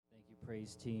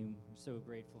praise team. I'm so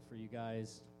grateful for you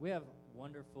guys. We have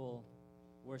wonderful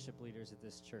worship leaders at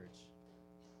this church.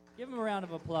 Give them a round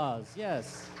of applause.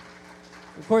 Yes.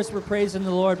 Of course, we're praising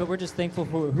the Lord, but we're just thankful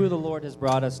for who the Lord has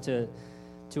brought us to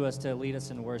lead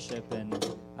us in worship.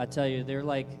 And I tell you, they're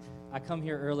like, I come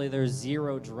here early, there's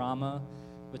zero drama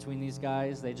between these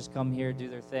guys. They just come here, do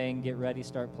their thing, get ready,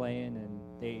 start playing,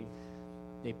 and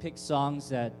they pick songs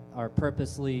that are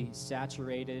purposely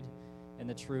saturated in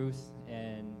the truth,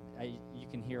 and you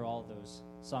can hear all those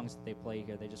songs that they play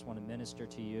here. They just want to minister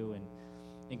to you and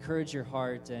encourage your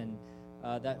heart. And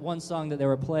that one song that they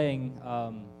were playing,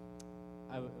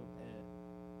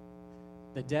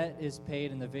 the debt is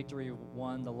paid and the victory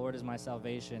won, the Lord is my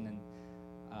salvation. And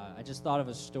I just thought of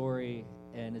a story,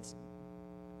 and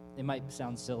it might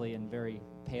sound silly and very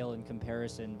pale in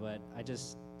comparison, but I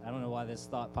don't know why this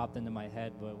thought popped into my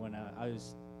head, but when I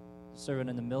was serving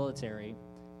in the military,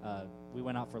 we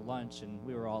went out for lunch, and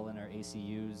we were all in our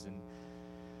ACUs,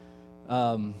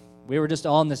 and we were just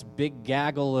all in this big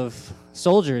gaggle of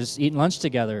soldiers eating lunch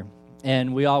together,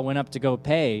 and we all went up to go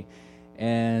pay,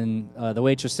 and the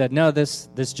waitress said, no,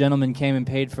 this gentleman came and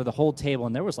paid for the whole table,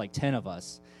 and there was like 10 of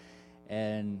us,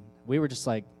 and we were just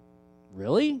like,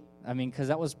 really? I mean, because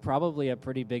that was probably a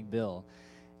pretty big bill.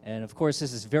 And, of course,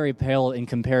 this is very pale in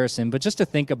comparison, but just to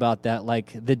think about that,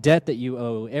 like the debt that you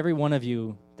owe, every one of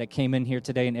you that came in here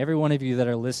today and every one of you that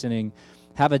are listening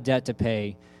have a debt to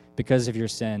pay because of your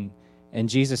sin, and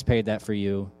Jesus paid that for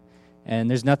you. And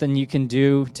there's nothing you can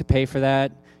do to pay for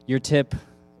that. Your tip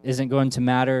isn't going to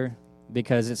matter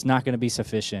because it's not going to be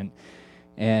sufficient.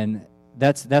 And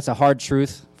that's a hard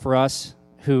truth for us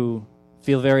who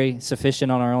feel very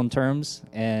sufficient on our own terms,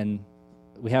 and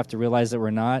we have to realize that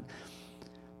we're not.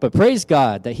 But praise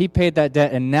God that he paid that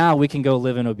debt, and now we can go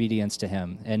live in obedience to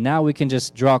him. And now we can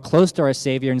just draw close to our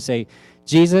Savior and say,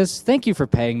 Jesus, thank you for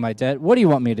paying my debt. What do you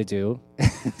want me to do?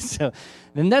 So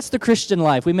then that's the Christian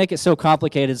life. We make it so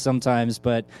complicated sometimes,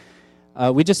 but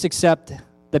we just accept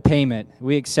the payment.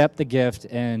 We accept the gift.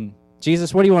 And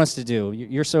Jesus, what do you want us to do?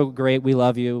 You're so great. We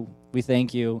love you. We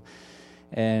thank you.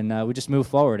 And we just move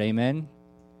forward. Amen.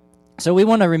 So we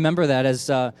want to remember that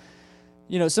as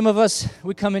some of us,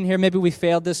 we come in here, maybe we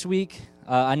failed this week.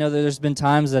 I know that there's been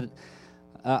times that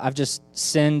I've just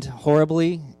sinned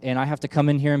horribly, and I have to come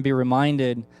in here and be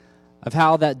reminded of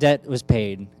how that debt was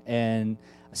paid. And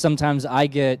sometimes I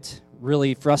get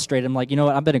really frustrated. I'm like, you know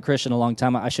what, I've been a Christian a long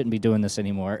time. I shouldn't be doing this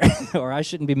anymore, or I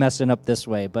shouldn't be messing up this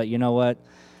way. But you know what?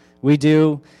 We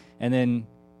do, and then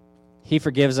he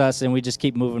forgives us, and we just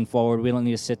keep moving forward. We don't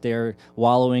need to sit there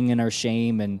wallowing in our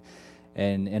shame and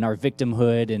our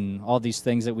victimhood and all these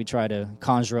things that we try to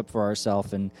conjure up for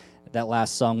ourselves. And that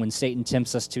last song, when Satan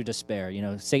tempts us to despair,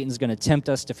 Satan's going to tempt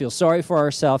us to feel sorry for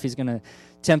ourselves. He's going to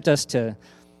tempt us to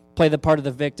play the part of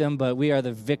the victim, but we are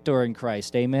the victor in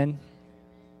Christ. Amen?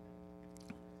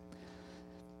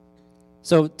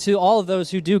 So to all of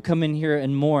those who do come in here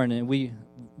and mourn, and we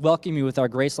welcome you with our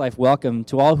GraceLife welcome,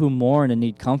 to all who mourn and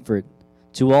need comfort,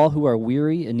 to all who are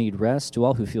weary and need rest, to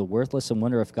all who feel worthless and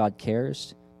wonder if God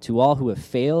cares, to all who have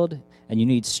failed and you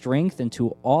need strength, and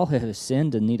to all who have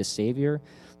sinned and need a Savior,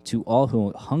 to all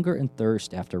who hunger and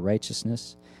thirst after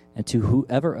righteousness, and to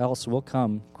whoever else will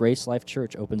come, GraceLife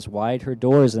Church opens wide her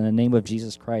doors in the name of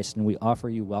Jesus Christ, and we offer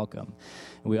you welcome.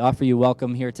 We offer you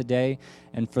welcome here today,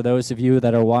 and for those of you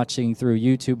that are watching through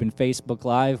YouTube and Facebook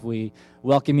Live, we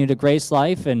welcome you to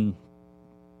GraceLife, and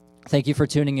thank you for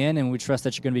tuning in, and we trust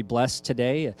that you're going to be blessed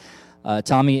today.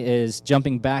 Tommy is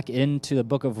jumping back into the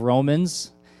book of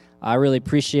Romans. I really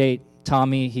appreciate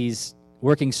Tommy. He's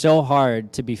working so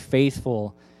hard to be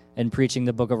faithful in preaching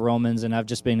the book of Romans, and I've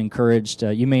just been encouraged.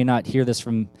 You may not hear this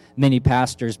from many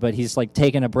pastors, but he's like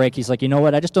taking a break. He's like, you know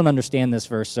what? I just don't understand this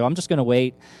verse, so I'm just going to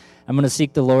wait. I'm going to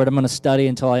seek the Lord. I'm going to study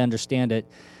until I understand it,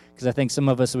 because I think some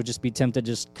of us would just be tempted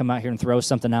to just come out here and throw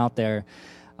something out there.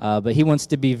 But he wants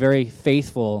to be very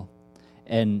faithful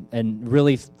and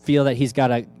really feel that he's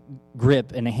got a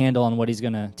grip and a handle on what he's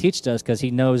going to teach to us, because he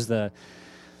knows the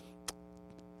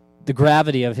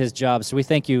gravity of his job. So we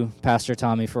thank you, Pastor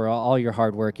Tommy, for all your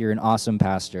hard work. You're an awesome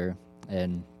pastor.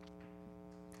 And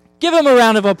give him a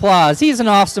round of applause. He's an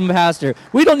awesome pastor.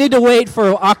 We don't need to wait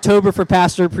for October for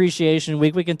Pastor Appreciation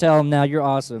Week. We can tell him now, you're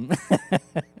awesome.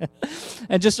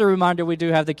 And just a reminder, we do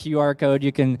have the QR code.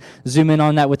 You can zoom in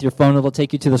on that with your phone. It'll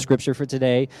take you to the scripture for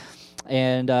today,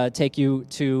 and take you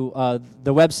to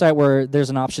the website where there's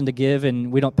an option to give,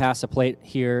 and we don't pass a plate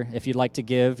here. If you'd like to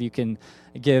give, you can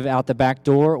give out the back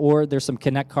door, or there's some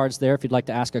Connect cards there if you'd like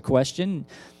to ask a question.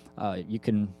 You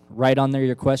can write on there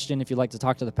your question if you'd like to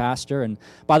talk to the pastor. And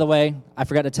by the way, I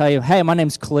forgot to tell you, hey, my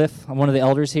name's Cliff. I'm one of the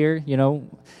elders here.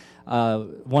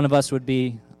 one of us would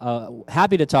be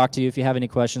happy to talk to you if you have any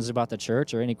questions about the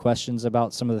church or any questions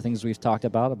about some of the things we've talked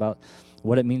about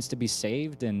what it means to be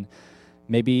saved, and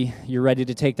maybe you're ready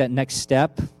to take that next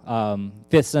step.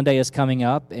 Fifth Sunday is coming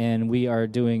up, and we are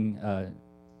doing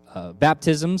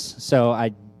baptisms, so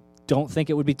I don't think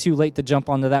it would be too late to jump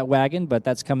onto that wagon, but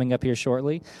that's coming up here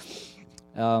shortly.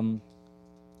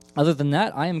 Other than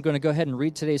that, I am going to go ahead and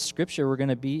read today's scripture. We're going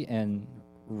to be in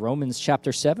Romans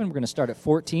chapter 7. We're going to start at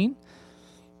 14.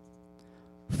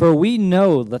 For we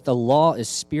know that the law is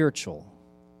spiritual,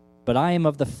 but I am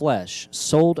of the flesh,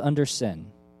 sold under sin.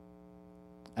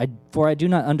 For I do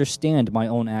not understand my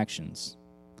own actions.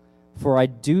 For I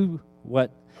do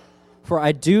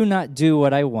not do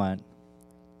what I want,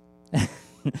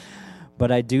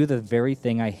 but I do the very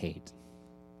thing I hate.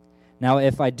 Now,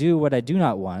 if I do what I do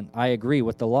not want, I agree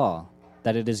with the law,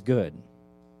 that it is good.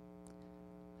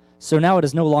 So now it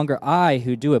is no longer I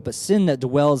who do it, but sin that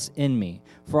dwells in me.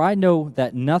 For I know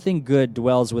that nothing good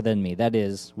dwells within me, that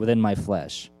is, within my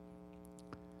flesh.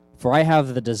 For I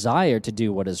have the desire to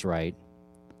do what is right,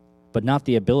 but not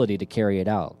the ability to carry it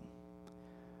out.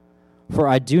 For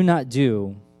I do not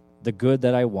do the good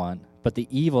that I want, but the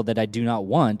evil that I do not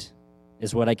want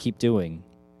is what I keep doing.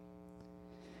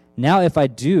 Now if I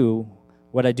do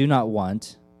what I do not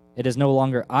want, it is no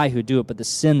longer I who do it, but the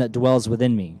sin that dwells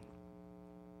within me.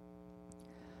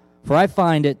 For I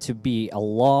find it to be a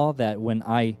law that when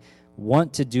I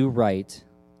want to do right,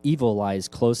 evil lies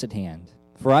close at hand.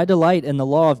 For I delight in the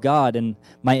law of God in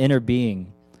my inner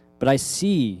being, but I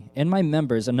see in my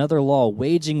members another law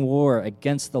waging war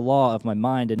against the law of my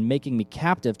mind and making me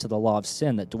captive to the law of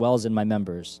sin that dwells in my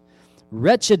members.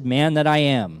 Wretched man that I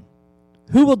am,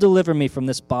 who will deliver me from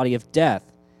this body of death?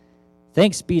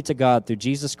 Thanks be to God through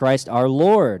Jesus Christ our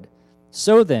Lord.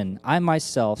 So then, I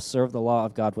myself serve the law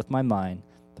of God with my mind,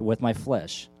 but with my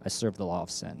flesh I serve the law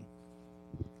of sin.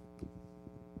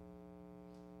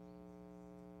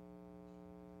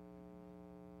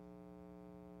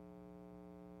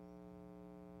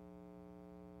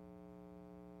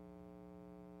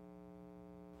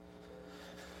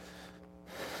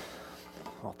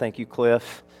 Well, thank you,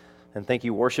 Cliff, and thank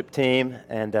you, worship team,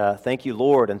 and thank you,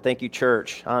 Lord, and thank you,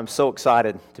 church. I'm so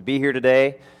excited to be here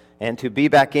today and to be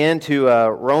back into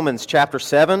Romans chapter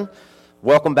 7.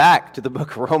 Welcome back to the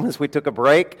book of Romans. We took a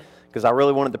break because I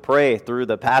really wanted to pray through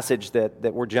the passage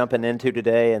that we're jumping into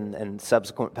today and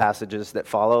subsequent passages that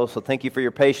follow. So thank you for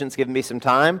your patience, giving me some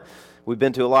time. We've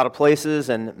been to a lot of places,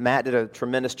 and Matt did a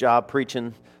tremendous job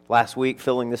preaching last week,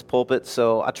 filling this pulpit.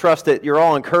 So I trust that you're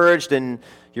all encouraged and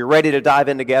you're ready to dive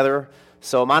in together.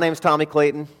 So my name's Tommy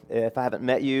Clayton. If I haven't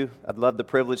met you, I'd love the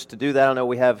privilege to do that. I know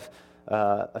we have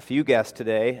a few guests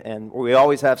today, and we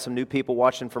always have some new people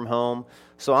watching from home.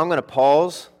 So I'm going to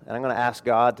pause, and I'm going to ask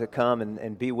God to come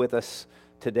and be with us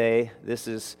today. This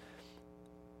is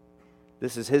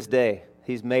His day.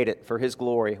 He's made it for His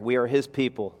glory. We are His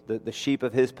people, the sheep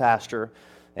of His pasture,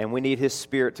 and we need His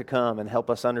Spirit to come and help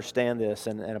us understand this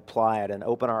and apply it and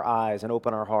open our eyes and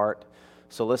open our heart.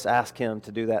 So let's ask Him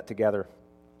to do that together.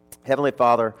 Heavenly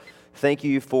Father, thank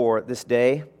you for this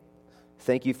day.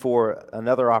 Thank you for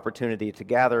another opportunity to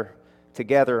gather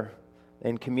together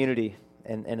in community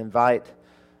and invite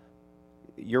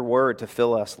your word to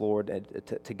fill us, Lord,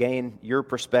 to gain your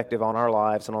perspective on our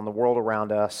lives and on the world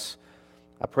around us.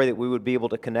 I pray that we would be able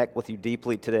to connect with you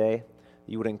deeply today.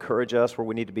 You would encourage us where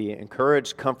we need to be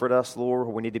encouraged, comfort us, Lord,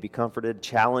 where we need to be comforted,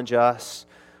 challenge us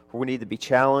where we need to be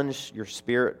challenged. Your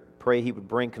Spirit, pray He would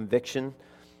bring conviction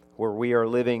where we are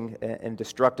living in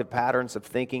destructive patterns of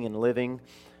thinking and living,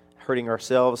 hurting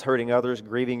ourselves, hurting others,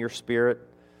 grieving your Spirit.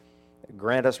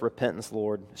 Grant us repentance,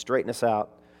 Lord. Straighten us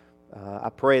out. I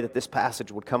pray that this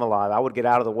passage would come alive. I would get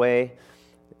out of the way.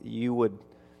 You would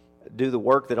do the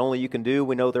work that only you can do.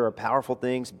 We know there are powerful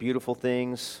things, beautiful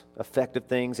things, effective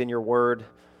things in your word.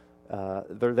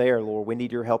 They're there, Lord. We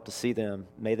need your help to see them.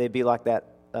 May they be like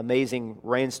that amazing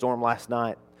rainstorm last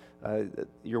night.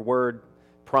 Your word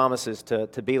promises to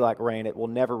be like rain. It will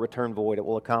never return void. It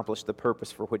will accomplish the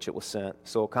purpose for which it was sent.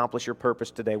 So accomplish your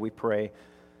purpose today, we pray.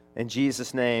 In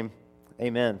Jesus' name,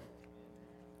 amen.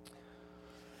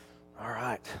 All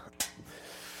right.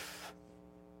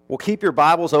 Well, keep your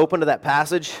Bibles open to that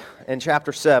passage in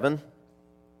chapter 7,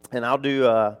 and I'll do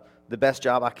the best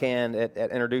job I can at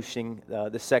introducing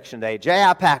this section today.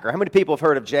 J.I. Packer. How many people have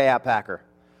heard of J.I. Packer?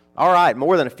 All right,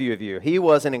 more than a few of you. He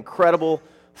was an incredible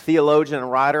theologian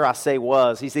and writer. I say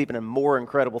was. He's even a more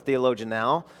incredible theologian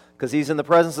now because he's in the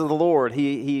presence of the Lord.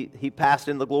 He passed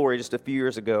into glory just a few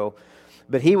years ago.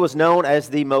 But he was known as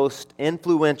the most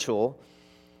influential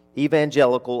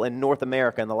evangelical in North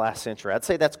America in the last century. I'd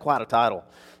say that's quite a title.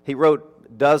 He wrote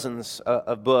dozens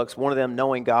of books. One of them,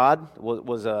 Knowing God,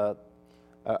 was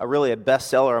really a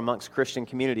bestseller amongst Christian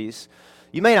communities.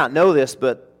 You may not know this,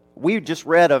 but we just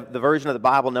read the version of the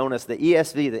Bible known as the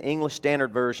ESV, the English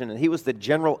Standard Version, and he was the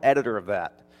general editor of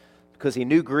that because he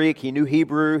knew Greek, he knew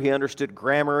Hebrew, he understood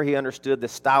grammar, he understood the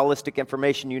stylistic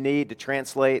information you need to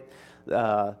translate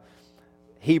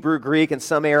Hebrew, Greek, and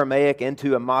some Aramaic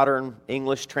into a modern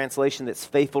English translation that's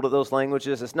faithful to those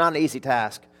languages. It's not an easy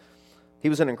task. He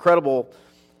was an incredible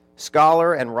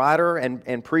scholar and writer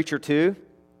and preacher too.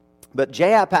 But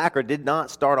J.I. Packer did not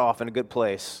start off in a good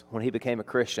place when he became a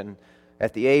Christian.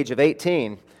 At the age of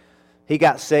 18, he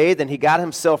got saved and he got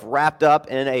himself wrapped up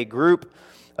in a group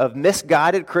of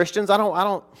misguided Christians. I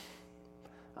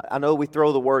know we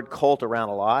throw the word cult around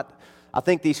a lot. I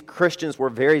think these Christians were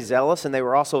very zealous and they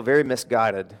were also very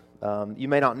misguided. You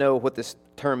may not know what this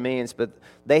term means, but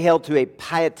they held to a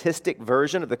pietistic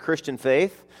version of the Christian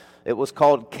faith. It was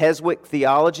called Keswick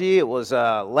theology. It was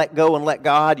let go and let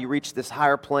God. You reach this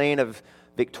higher plane of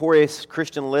victorious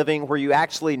Christian living where you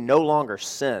actually no longer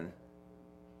sin.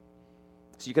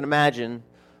 So you can imagine,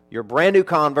 you're a brand new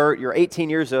convert, you're 18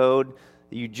 years old,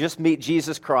 you just meet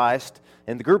Jesus Christ,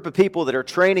 and the group of people that are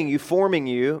training you, forming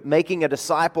you, making a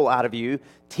disciple out of you,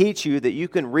 teach you that you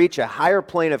can reach a higher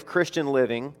plane of Christian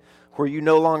living where you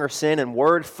no longer sin in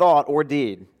word, thought, or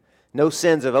deed. No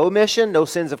sins of omission, no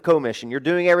sins of commission. You're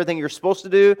doing everything you're supposed to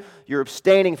do. You're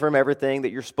abstaining from everything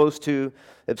that you're supposed to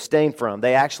abstain from.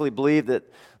 They actually believe that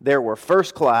there were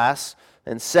first-class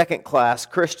and second-class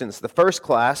Christians. The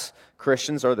first-class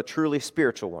Christians are the truly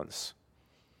spiritual ones.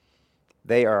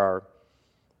 They are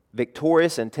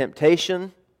victorious in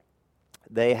temptation.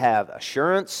 They have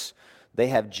assurance. They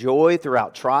have joy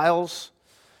throughout trials.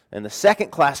 And the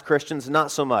second-class Christians, not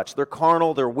so much. They're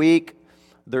carnal, they're weak,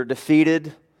 they're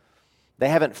defeated. They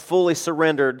haven't fully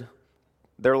surrendered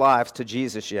their lives to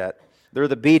Jesus yet. They're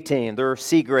the B team. They're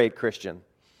C-grade Christian.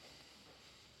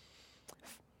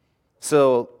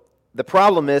 So the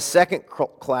problem is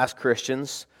second-class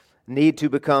Christians need to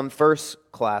become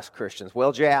first-class Christians.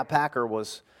 Well, J.I. Packer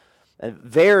was a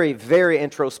very, very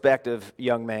introspective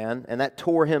young man, and that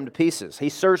tore him to pieces. He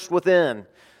searched within.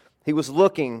 He was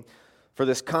looking for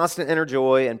this constant inner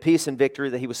joy and peace and victory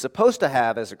that he was supposed to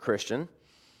have as a Christian,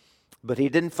 but he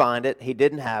didn't find it, he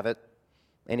didn't have it,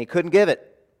 and he couldn't give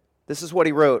it. This is what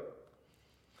he wrote.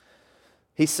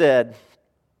 He said,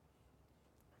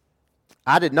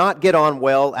 "I did not get on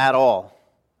well at all.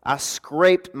 I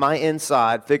scraped my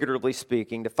inside, figuratively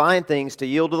speaking, to find things to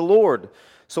yield to the Lord,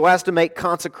 so as to make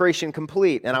consecration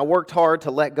complete, and I worked hard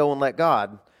to let go and let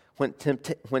God when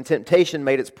temptation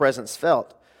made its presence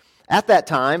felt. At that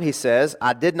time," he says,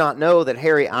 "I did not know that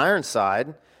Harry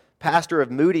Ironside, pastor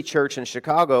of Moody Church in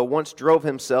Chicago, once drove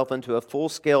himself into a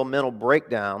full-scale mental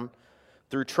breakdown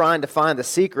through trying to find the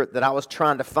secret that I was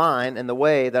trying to find in the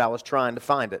way that I was trying to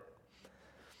find it.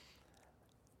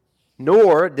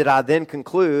 Nor did I then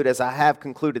conclude, as I have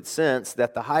concluded since,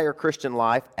 that the higher Christian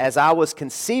life, as I was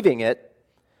conceiving it,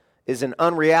 is an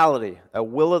unreality, a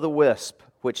will-o'-the-wisp,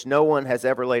 which no one has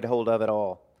ever laid hold of at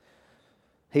all.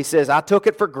 He says, I took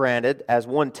it for granted, as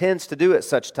one tends to do at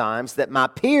such times, that my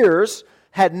peers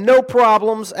had no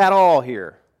problems at all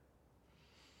here.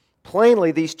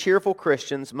 Plainly, these cheerful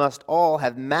Christians must all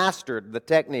have mastered the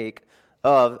technique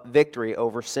of victory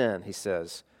over sin," he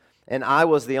says. "And I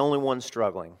was the only one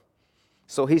struggling."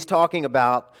 So he's talking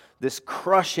about this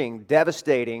crushing,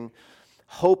 devastating,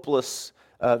 hopeless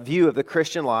view of the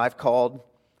Christian life called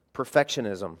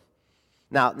perfectionism.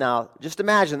 Now, just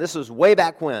imagine, this was way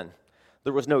back when.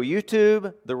 There was no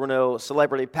YouTube, there were no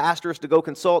celebrity pastors to go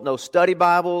consult, no study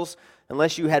Bibles.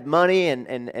 Unless you had money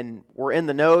and were in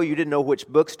the know, you didn't know which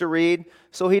books to read.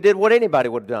 So he did what anybody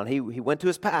would have done. He went to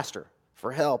his pastor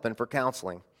for help and for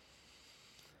counseling.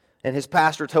 And his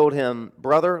pastor told him,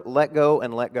 "Brother, let go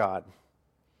and let God.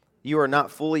 You are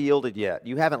not fully yielded yet.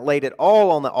 You haven't laid it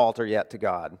all on the altar yet to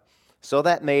God." So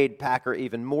that made Packer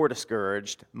even more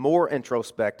discouraged, more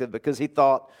introspective, because he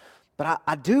thought, but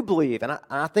I do believe, and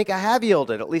I think I have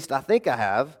yielded. At least I think I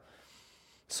have.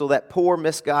 So that poor,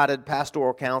 misguided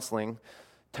pastoral counseling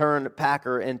turned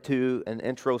Packer into an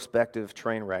introspective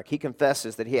train wreck. He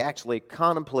confesses that he actually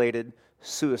contemplated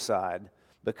suicide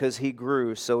because he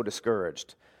grew so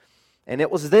discouraged. And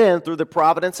it was then, through the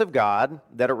providence of God,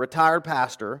 that a retired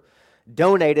pastor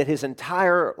donated his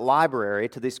entire library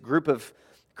to this group of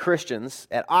Christians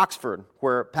at Oxford,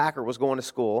 where Packer was going to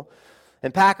school.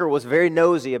 And Packer was very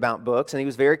nosy about books, and he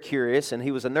was very curious, and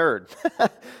he was a nerd.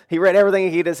 He read everything he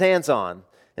could get his hands on.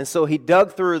 And so he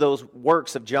dug through those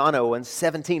works of John Owen,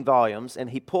 17 volumes, and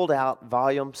he pulled out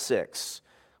volume 6,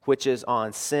 which is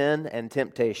on sin and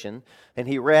temptation. And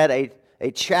he read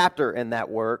a chapter in that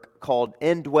work called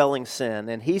Indwelling Sin,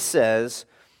 and he says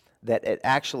that it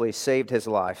actually saved his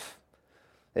life.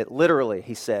 It literally,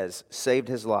 he says, saved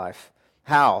his life.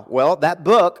 How? Well, that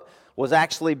book was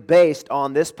actually based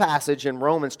on this passage in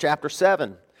Romans chapter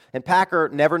 7. And Packer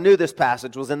never knew this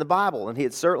passage was in the Bible, and he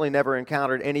had certainly never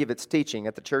encountered any of its teaching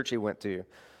at the church he went to.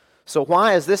 So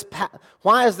why is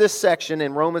this section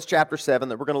in Romans chapter 7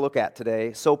 that we're going to look at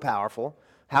today so powerful?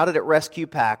 How did it rescue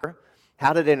Packer?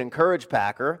 How did it encourage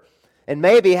Packer? And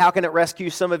maybe how can it rescue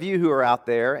some of you who are out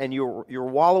there and you're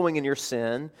wallowing in your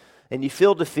sin and you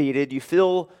feel defeated, you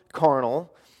feel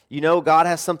carnal, you know God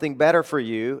has something better for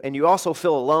you, and you also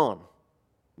feel alone,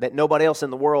 that nobody else in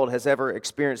the world has ever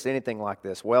experienced anything like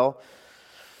this. Well,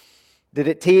 did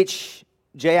it teach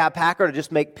J.I. Packer to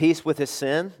just make peace with his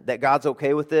sin, that God's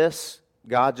okay with this?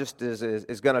 God just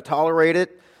is going to tolerate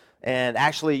it, and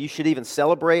actually you should even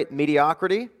celebrate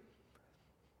mediocrity?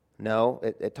 No,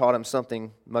 it taught him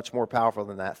something much more powerful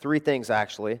than that. Three things,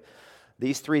 actually.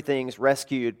 These three things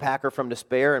rescued Packer from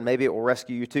despair, and maybe it will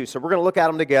rescue you too. So we're going to look at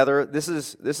them together. This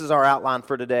is our outline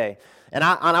for today. And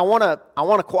I want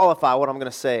to qualify what I'm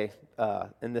going to say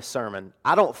in this sermon.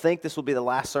 I don't think this will be the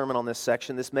last sermon on this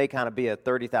section. This may kind of be a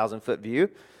 30,000-foot view.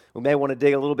 We may want to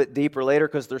dig a little bit deeper later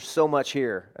because there's so much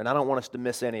here, and I don't want us to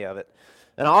miss any of it.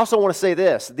 And I also want to say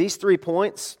this. These 3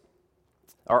 points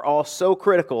are all so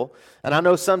critical, and I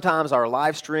know sometimes our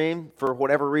live stream, for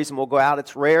whatever reason, will go out.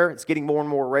 It's rare. It's getting more and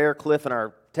more rare. Cliff and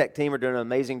our tech team are doing an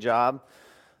amazing job.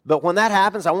 But when that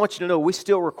happens, I want you to know we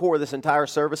still record this entire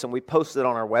service, and we post it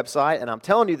on our website. And I'm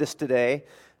telling you this today,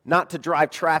 not to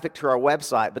drive traffic to our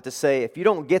website, but to say, if you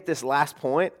don't get this last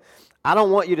point, I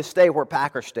don't want you to stay where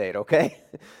Packer stayed, okay?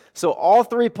 So all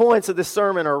 3 points of this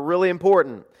sermon are really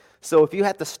important. So if you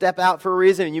have to step out for a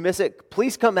reason and you miss it,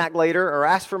 please come back later or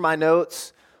ask for my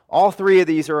notes. All 3 of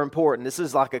these are important. This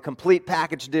is like a complete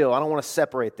package deal. I don't want to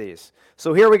separate these.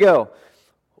 So here we go.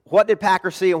 What did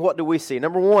Packer see and what do we see?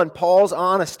 Number 1, Paul's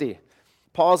honesty.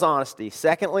 Paul's honesty.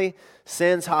 Secondly,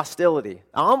 sin's hostility.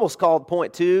 I almost called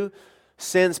point 2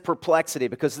 sin's perplexity,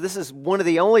 because this is one of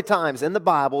the only times in the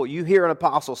Bible you hear an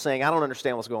apostle saying, I don't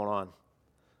understand what's going on.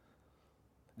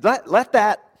 Let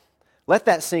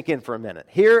that sink in for a minute.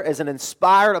 Here is an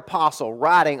inspired apostle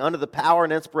writing under the power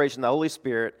and inspiration of the Holy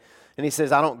Spirit, and he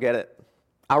says, I don't get it.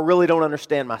 I really don't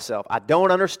understand myself. I don't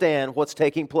understand what's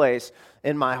taking place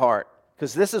in my heart,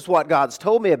 because this is what God's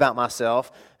told me about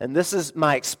myself, and this is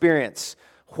my experience.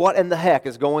 What in the heck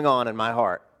is going on in my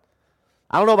heart?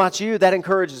 I don't know about you, that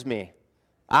encourages me.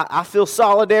 I feel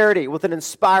solidarity with an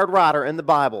inspired writer in the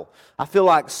Bible. I feel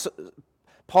like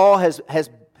Paul has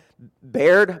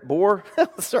bore,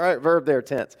 sorry, verb there,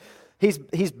 tense.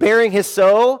 He's bearing his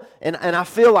soul, and I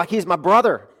feel like he's my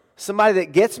brother, somebody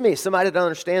that gets me, somebody that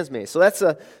understands me. So that's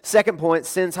a second point,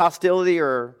 sin's hostility,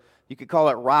 or you could call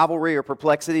it rivalry or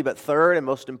perplexity. But third, and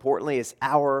most importantly, is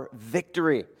our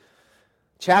victory.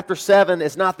 Chapter 7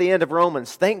 is not the end of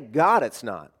Romans. Thank God it's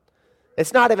not.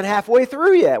 It's not even halfway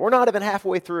through yet. We're not even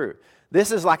halfway through.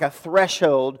 This is like a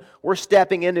threshold. We're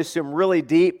stepping into some really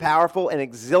deep, powerful, and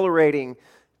exhilarating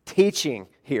teaching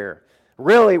here.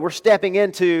 Really, we're stepping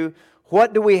into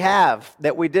what do we have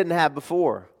that we didn't have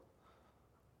before.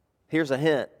 Here's a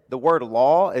hint. The word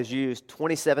law is used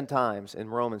 27 times in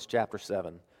Romans chapter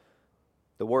 7.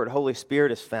 The word Holy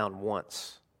Spirit is found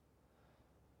once.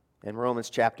 In Romans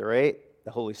chapter 8, the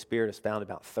Holy Spirit is found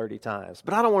about 30 times.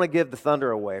 But I don't want to give the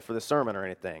thunder away for the sermon or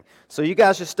anything. So you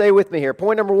guys just stay with me here.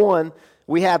 Point number 1,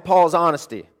 we have Paul's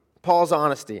honesty. Paul's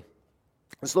honesty.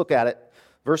 Let's look at it.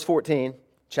 Verse 14,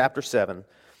 chapter 7.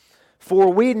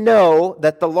 For we know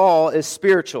that the law is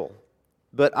spiritual,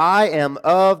 but I am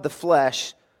of the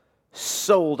flesh,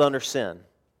 sold under sin.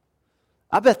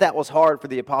 I bet that was hard for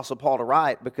the Apostle Paul to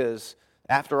write, because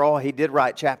after all, he did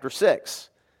write chapter 6,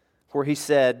 where he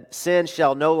said, sin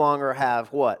shall no longer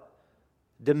have what?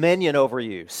 Dominion over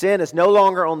you. Sin is no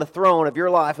longer on the throne of your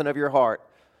life and of your heart.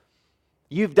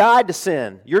 You've died to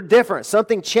sin. You're different.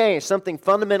 Something changed. Something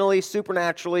fundamentally,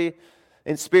 supernaturally,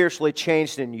 and spiritually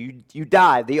changed in you. You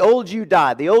died. The old you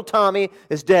died. The old Tommy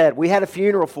is dead. We had a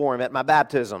funeral for him at my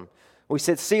baptism. We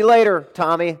said, see you later,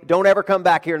 Tommy. Don't ever come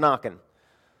back here knocking.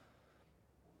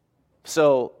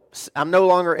 So I'm no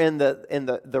longer in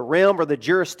the realm or the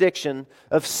jurisdiction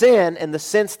of sin, in the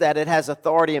sense that it has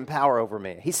authority and power over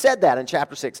me. He said that in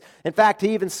chapter 6. In fact,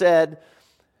 he even said,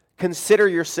 consider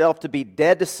yourself to be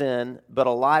dead to sin, but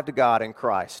alive to God in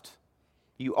Christ.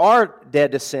 You are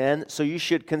dead to sin, so you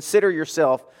should consider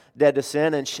yourself dead to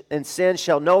sin, and sin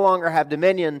shall no longer have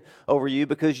dominion over you,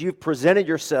 because you've presented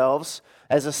yourselves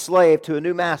as a slave to a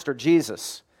new master,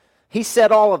 Jesus. He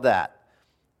said all of that.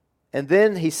 And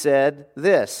then he said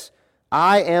this,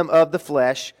 I am of the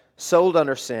flesh, sold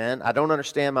under sin. I don't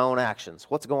understand my own actions.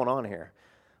 What's going on here?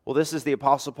 Well, this is the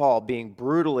Apostle Paul being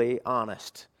brutally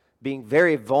honest, being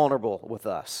very vulnerable with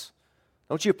us.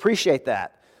 Don't you appreciate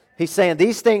that? He's saying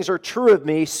these things are true of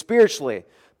me spiritually,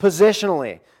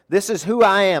 positionally. This is who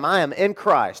I am. I am in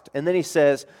Christ. And then he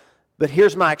says, but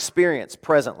here's my experience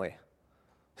presently.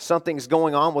 Something's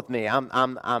going on with me.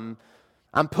 I'm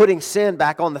putting sin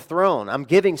back on the throne. I'm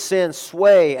giving sin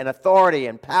sway and authority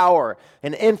and power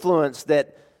and influence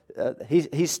that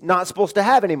he's not supposed to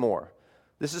have anymore.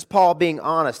 This is Paul being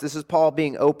honest. This is Paul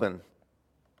being open.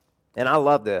 And I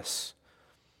love this.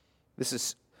 This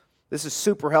is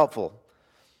super helpful.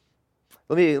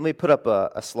 Let me put up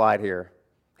a slide here.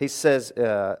 He says,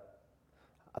 I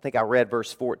think I read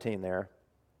verse 14 there.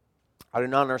 I do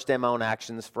not understand my own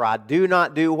actions, for I do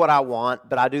not do what I want,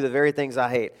 but I do the very things I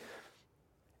hate.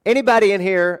 Anybody in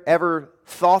here ever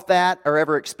thought that or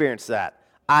ever experienced that?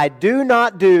 I do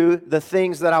not do the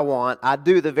things that I want. I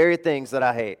do the very things that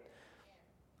I hate.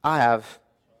 I have.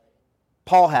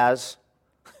 Paul has.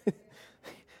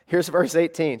 Here's verse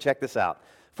 18. Check this out.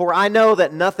 For I know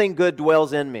that nothing good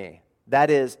dwells in me, that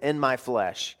is, in my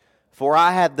flesh. For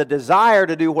I have the desire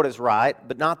to do what is right,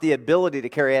 but not the ability to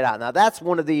carry it out. Now, that's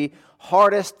one of the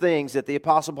hardest things that the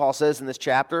Apostle Paul says in this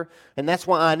chapter, and that's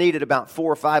why I needed about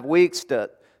 4 or 5 weeks to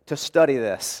study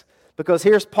this. Because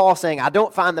here's Paul saying, I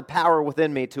don't find the power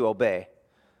within me to obey.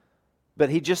 But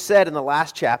he just said in the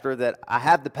last chapter that I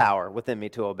have the power within me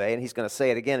to obey, and he's going to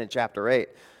say it again in chapter 8.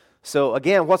 So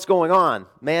again, what's going on?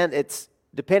 Man, it's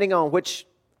depending on which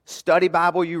study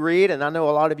Bible you read, and I know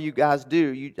a lot of you guys do.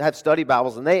 You have study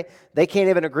Bibles, and they can't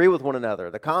even agree with one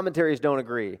another. The commentaries don't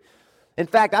agree. In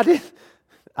fact, I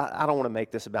don't want to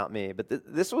make this about me, but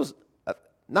this was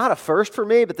not a first for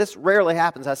me, but this rarely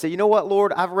happens. I say, you know what,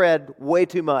 Lord? I've read way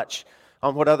too much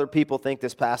on what other people think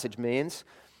this passage means.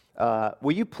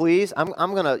 Will you please? I'm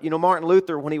going to, Martin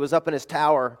Luther, when he was up in his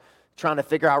tower trying to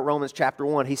figure out Romans chapter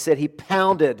 1, he said I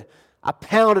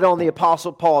pounded on the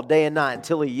Apostle Paul day and night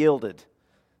until he yielded.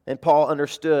 And Paul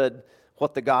understood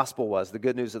what the gospel was, the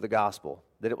good news of the gospel,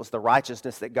 that it was the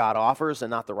righteousness that God offers and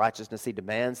not the righteousness he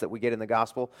demands that we get in the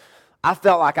gospel. I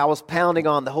felt like I was pounding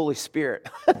on the Holy Spirit.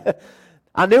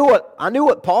 I knew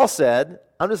what Paul said.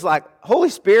 I'm just like, Holy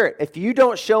Spirit, if you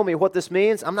don't show me what this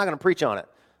means, I'm not going to preach on it.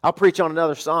 I'll preach on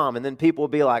another psalm, and then people will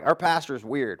be like, our pastor's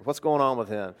weird. What's going on with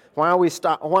him? Why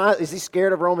is he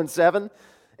scared of Romans 7?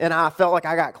 And I felt like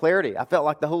I got clarity. I felt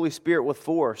like the Holy Spirit with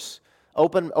force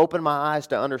opened my eyes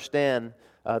to understand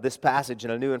this passage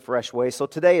in a new and fresh way. So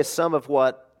today is some of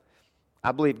what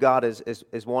I believe God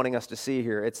is wanting us to see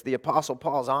here. It's the Apostle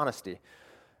Paul's honesty.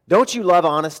 Don't you love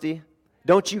honesty?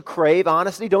 Don't you crave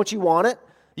honesty? Don't you want it?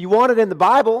 You want it in the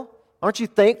Bible. Aren't you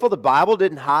thankful the Bible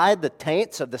didn't hide the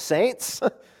taints of the saints?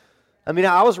 I mean,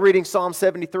 I was reading Psalm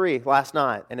 73 last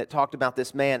night, and it talked about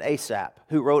this man, Asaph,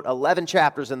 who wrote 11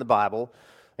 chapters in the Bible,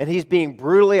 and he's being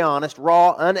brutally honest,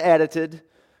 raw, unedited,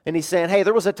 and he's saying, hey,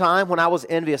 there was a time when I was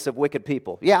envious of wicked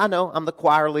people. Yeah, I know, I'm the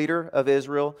choir leader of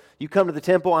Israel. You come to the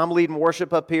temple, I'm leading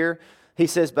worship up here. He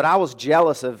says, but I was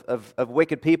jealous of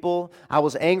wicked people. I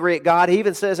was angry at God. He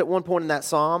even says at one point in that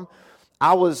psalm,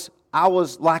 I was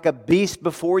like a beast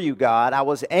before you, God. I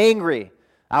was angry.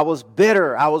 I was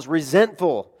bitter. I was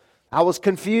resentful. I was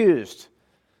confused.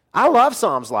 I love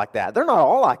psalms like that. They're not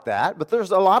all like that, but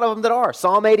there's a lot of them that are.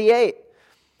 Psalm 88.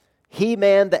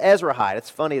 He-Man the Ezrahite. It's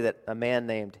funny that a man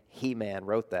named He-Man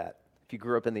wrote that. If you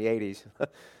grew up in the 80s.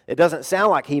 It doesn't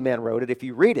sound like He-Man wrote it if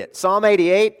you read it. Psalm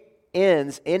 88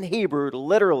 ends in Hebrew,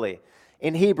 literally.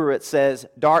 In Hebrew it says,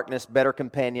 darkness better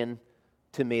companion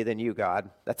to me than you, God.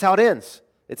 That's how it ends.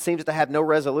 It seems to have no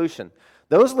resolution.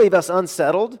 Those leave us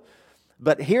unsettled,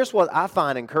 but here's what I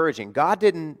find encouraging. God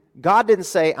didn't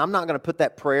say, I'm not going to put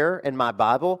that prayer in my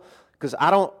Bible because I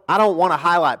don't want to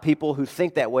highlight people who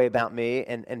think that way about me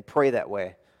and pray that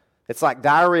way. It's like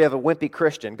Diary of a Wimpy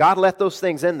Christian. God left those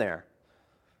things in there.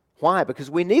 Why?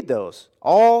 Because we need those.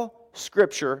 All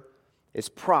Scripture is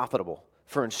profitable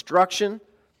for instruction,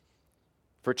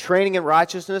 for training in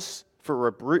righteousness,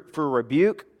 for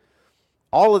rebuke.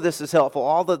 All of this is helpful.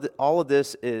 All of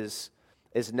this is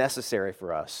necessary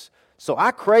for us. So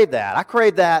I crave that. I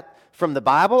crave that from the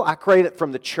Bible. I crave it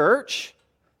from the church.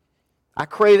 I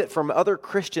crave it from other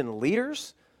Christian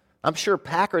leaders. I'm sure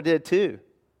Packer did too.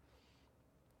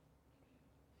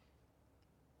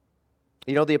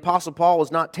 You know, the Apostle Paul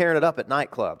was not tearing it up at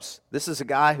nightclubs. This is a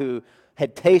guy who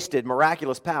had tasted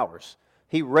miraculous powers.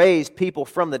 He raised people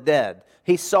from the dead.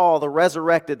 He saw the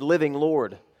resurrected living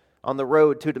Lord on the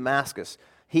road to Damascus.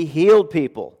 He healed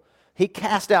people. He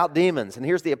cast out demons. And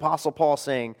here's the Apostle Paul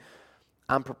saying,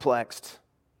 I'm perplexed.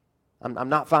 I'm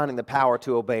not finding the power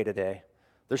to obey today.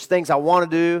 There's things I want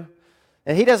to do.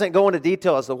 And he doesn't go into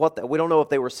detail as to we don't know if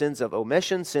they were sins of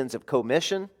omission, sins of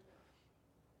commission.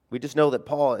 We just know that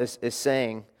Paul is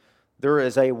saying, there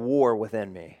is a war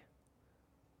within me.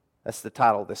 That's the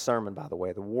title of this sermon, by the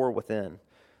way, the war within.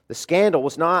 The scandal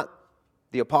was not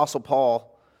the Apostle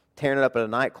Paul tearing it up at a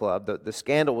nightclub. The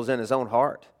scandal was in his own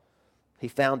heart. He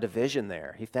found division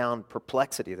there. He found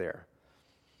perplexity there.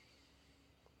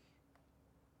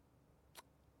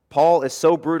 Paul is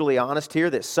so brutally honest here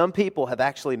that some people have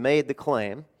actually made the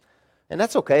claim, and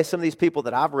that's okay. Some of these people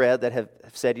that I've read that have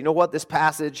said, you know what, this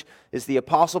passage is the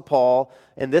Apostle Paul,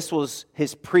 and this was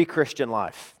his pre-Christian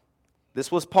life. This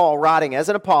was Paul writing as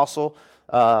an apostle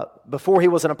before he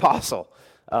was an apostle.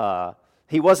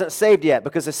 He wasn't saved yet,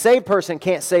 because a saved person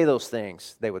can't say those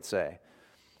things, they would say.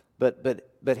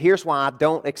 But here's why I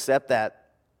don't accept that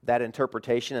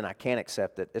interpretation, and I can't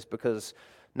accept it. It's because,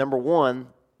 number one,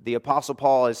 the Apostle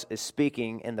Paul is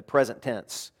speaking in the present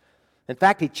tense. In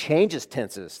fact, he changes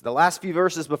tenses. The last few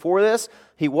verses before this,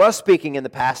 he was speaking in the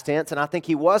past tense, and I think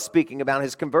he was speaking about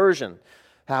his conversion.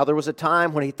 How there was a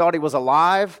time when he thought he was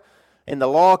alive, and the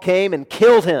law came and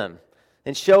killed him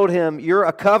and showed him, you're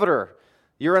a coveter,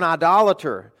 you're an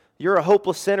idolater, you're a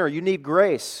hopeless sinner, you need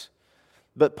grace.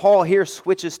 But Paul here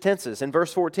switches tenses. In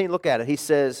verse 14, look at it. He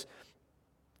says,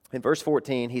 in verse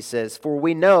 14, he says, for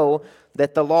we know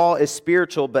that the law is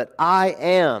spiritual, but I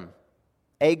am,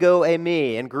 ego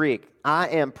eimi in Greek, I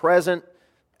am present,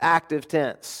 active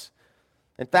tense.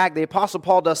 In fact, the Apostle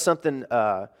Paul does something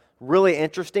really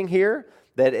interesting here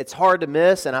that it's hard to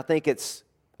miss, and I think it's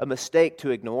a mistake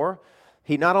to ignore.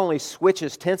 He not only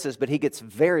switches tenses, but he gets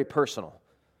very personal.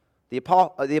 The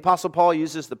Apostle Paul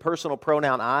uses the personal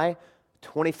pronoun I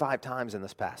 25 times in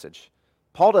this passage.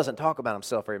 Paul doesn't talk about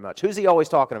himself very much. Who's he always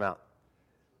talking about?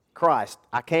 Christ.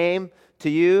 I came to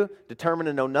you, determined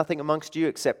to know nothing amongst you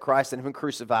except Christ and Him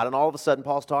crucified. And all of a sudden,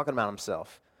 Paul's talking about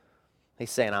himself.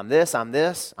 He's saying, I'm this, I'm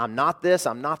not this,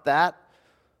 I'm not that.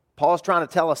 Paul's trying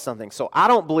to tell us something. So I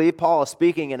don't believe Paul is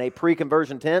speaking in a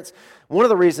pre-conversion tense. One of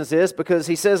the reasons is because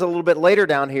he says a little bit later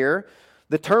down here,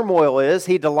 the turmoil is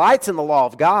he delights in the law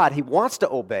of God. He wants to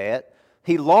obey it.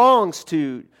 He longs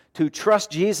to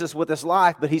trust Jesus with his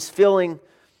life, but he's feeling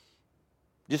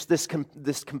just this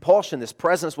compulsion, this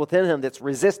presence within him that's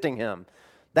resisting him.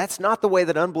 That's not the way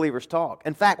that unbelievers talk.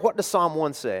 In fact, what does Psalm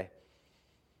 1 say?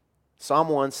 Psalm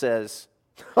 1 says,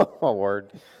 oh, my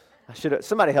word.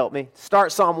 Somebody help me.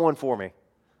 Start Psalm 1 for me.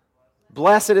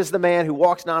 Blessed is the man who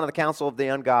walks not in the counsel of the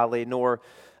ungodly, nor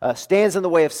stands in the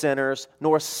way of sinners,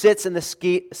 nor sits in the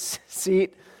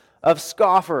seat of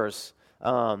scoffers.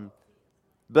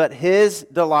 But his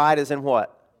delight is in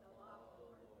what?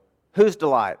 Whose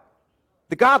delight?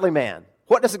 The godly man.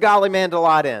 What does a godly man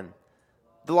delight in?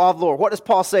 The law of the Lord. What does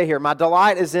Paul say here? My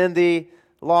delight is in the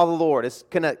law of the Lord.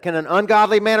 Can an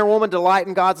ungodly man or woman delight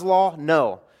in God's law?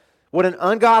 No. Would an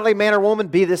ungodly man or woman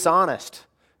be dishonest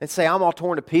and say, I'm all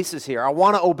torn to pieces here. I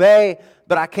want to obey,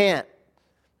 but I can't.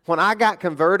 When I got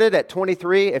converted at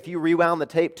 23, if you rewound the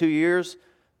tape 2 years,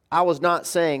 I was not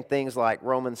saying things like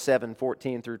Romans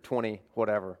 7:14 through 20,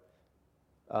 whatever.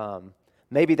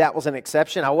 Maybe that was an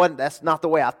exception. That's not the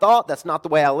way I thought. That's not the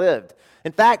way I lived.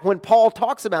 In fact, when Paul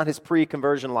talks about his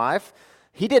pre-conversion life,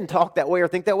 he didn't talk that way or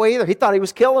think that way either. He thought he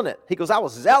was killing it. He goes, I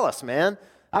was zealous, man.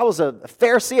 I was a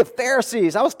Pharisee of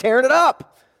Pharisees. I was tearing it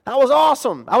up. I was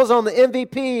awesome. I was on the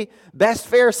MVP, best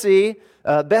Pharisee,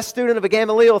 best student of a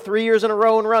Gamaliel 3 years in a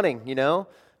row and running, you know.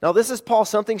 Now, this is Paul.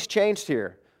 Something's changed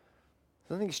here.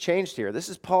 Something's changed here. This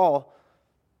is Paul.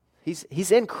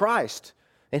 He's in Christ,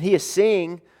 and he is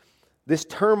seeing this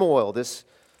turmoil,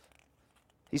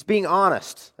 he's being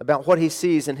honest about what he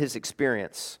sees in his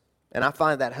experience, and I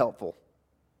find that helpful.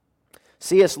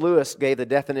 C.S. Lewis gave the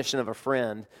definition of a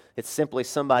friend. It's simply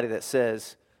somebody that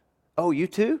says, oh, you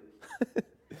too?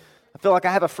 I feel like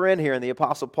I have a friend here in the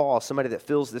Apostle Paul, somebody that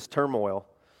feels this turmoil.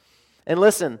 And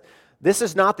listen, this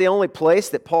is not the only place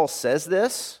that Paul says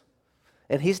this,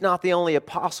 and he's not the only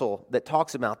apostle that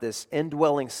talks about this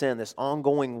indwelling sin, this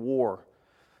ongoing war.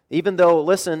 Even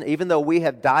though we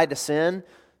have died to sin,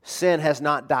 sin has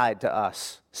not died to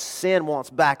us. Sin wants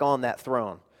back on that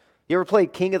throne. You ever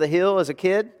played King of the Hill as a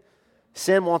kid?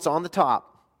 Sin wants on the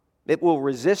top. It will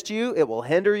resist you, it will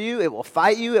hinder you, it will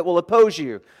fight you, it will oppose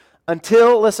you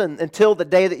until the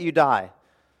day that you die.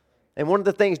 And one of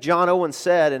the things John Owen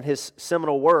said in his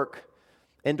seminal work,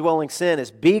 Indwelling Sin, is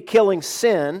be killing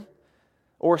sin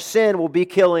or sin will be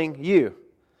killing you.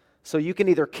 So you can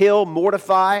either kill,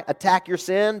 mortify, attack your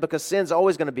sin, because sin's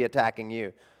always going to be attacking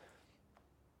you.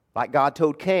 Like God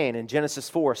told Cain in Genesis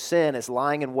 4, sin is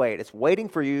lying in wait. It's waiting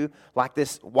for you like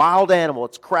this wild animal.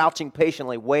 It's crouching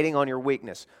patiently, waiting on your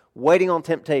weakness, waiting on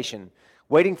temptation,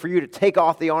 waiting for you to take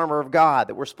off the armor of God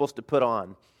that we're supposed to put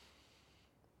on.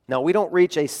 Now, we don't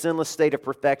reach a sinless state of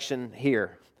perfection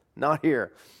here. Not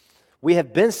here. We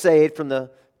have been saved from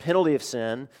the penalty of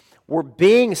sin. We're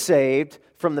being saved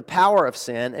from the power of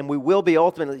sin, and we will be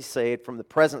ultimately saved from the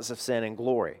presence of sin and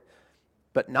glory.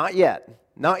 But not yet.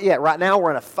 Not yet. Right now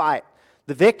we're in a fight.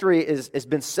 The victory has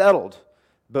been settled,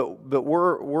 but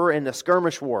we're in a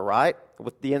skirmish war, right?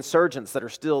 With the insurgents that are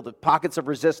still the pockets of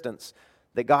resistance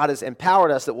that God has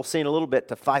empowered us, that we'll see in a little bit,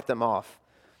 to fight them off.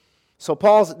 So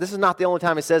this is not the only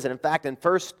time he says it. In fact, in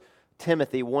 1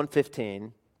 Timothy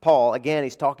 1:15, Paul, again,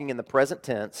 he's talking in the present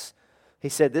tense. He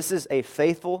said, "This is a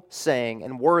faithful saying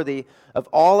and worthy of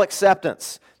all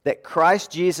acceptance, that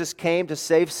Christ Jesus came to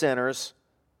save sinners,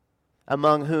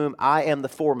 among whom I am the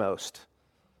foremost."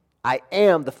 I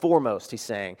am the foremost, he's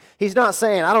saying. He's not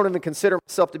saying, I don't even consider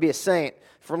myself to be a saint.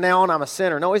 From now on, I'm a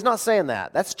sinner. No, he's not saying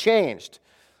that. That's changed.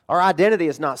 Our identity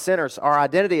is not sinners. Our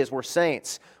identity is we're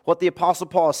saints. What the Apostle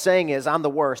Paul is saying is, I'm the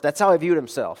worst. That's how he viewed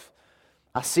himself.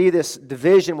 I see this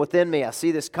division within me. I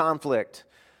see this conflict.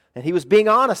 And he was being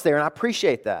honest there, and I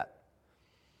appreciate that.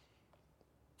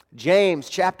 James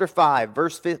chapter 5,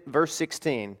 verse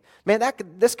 16. Man,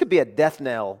 this could be a death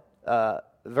knell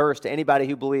verse to anybody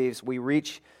who believes we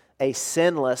reach a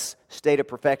sinless state of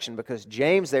perfection, because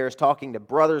James there is talking to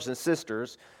brothers and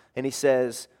sisters, and he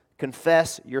says,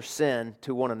 confess your sin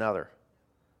to one another.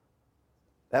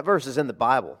 That verse is in the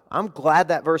Bible. I'm glad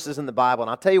that verse is in the Bible. And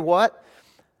I'll tell you what,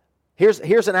 here's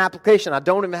an application I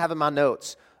don't even have in my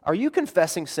notes. Are you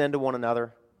confessing sin to one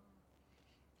another?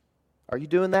 Are you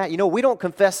doing that? You know, we don't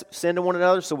confess sin to one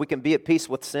another so we can be at peace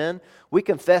with sin. We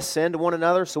confess sin to one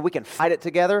another so we can fight it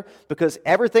together, because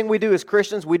everything we do as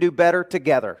Christians, we do better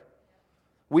together.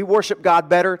 We worship God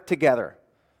better together.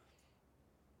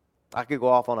 I could go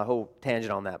off on a whole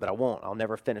tangent on that, but I won't. I'll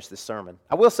never finish this sermon.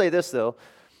 I will say this, though.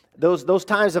 Those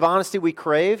times of honesty we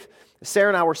crave, Sarah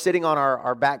and I were sitting on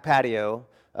our back patio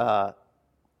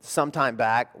sometime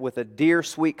back with a dear,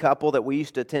 sweet couple that we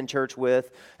used to attend church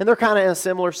with, and they're kind of in a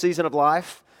similar season of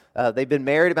life. They've been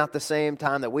married about the same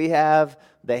time that we have.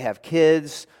 They have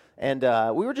kids, and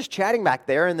we were just chatting back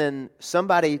there, and then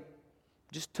somebody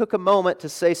just took a moment to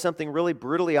say something really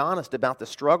brutally honest about the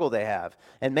struggle they have.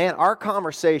 And man, our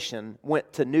conversation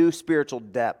went to new spiritual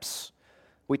depths.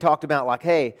 We talked about like,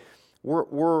 hey,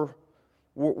 we're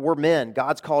men.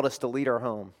 God's called us to lead our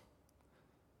home.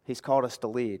 He's called us to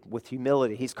lead with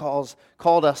humility. He's called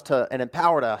us to and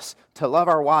empowered us to love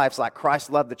our wives like Christ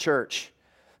loved the church.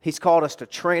 He's called us to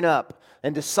train up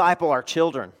and disciple our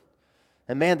children.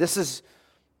 And man,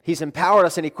 He's empowered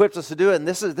us and equipped us to do it. And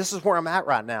this is where I'm at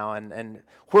right now. And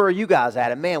where are you guys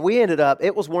at? And man,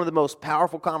 it was one of the most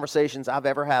powerful conversations I've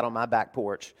ever had on my back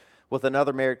porch with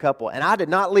another married couple. And I did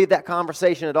not leave that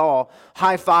conversation at all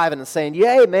high-fiving and saying,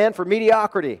 yay, man, for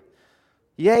mediocrity.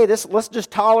 Yay, let's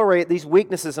just tolerate these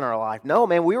weaknesses in our life. No,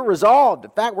 man, we were resolved.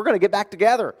 In fact, we're going to get back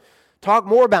together, talk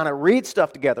more about it, read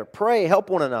stuff together, pray, help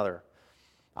one another.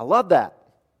 I love that.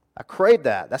 I crave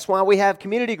that. That's why we have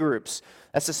community groups.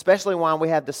 That's especially why we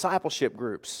have discipleship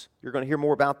groups. You're going to hear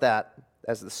more about that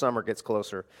as the summer gets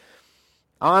closer.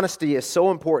 Honesty is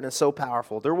so important and so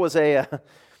powerful. There was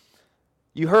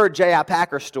you heard J.I.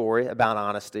 Packer's story about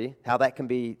honesty, how that can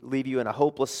leave you in a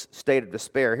hopeless state of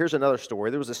despair. Here's another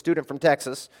story. There was a student from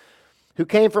Texas who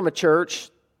came from a church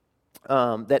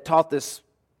that taught this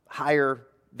higher,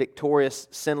 victorious,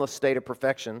 sinless state of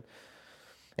perfection.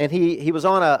 And he was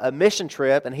on a mission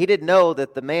trip, and he didn't know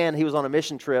that the man he was on a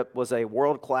mission trip was a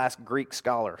world-class Greek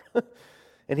scholar.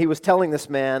 And he was telling this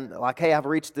man, like, hey, I've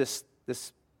reached this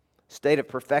state of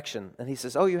perfection. And he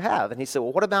says, oh, you have? And he said,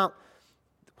 well, what about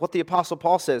what the Apostle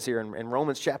Paul says here in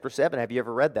Romans chapter 7? Have you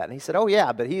ever read that? And he said, oh,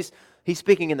 yeah, but he's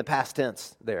speaking in the past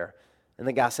tense there. And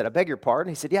the guy said, I beg your pardon?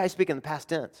 He said, yeah, he's speaking in the past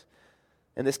tense.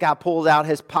 And this guy pulled out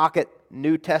his pocket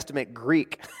New Testament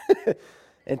Greek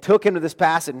and took him to this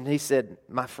passage, and he said,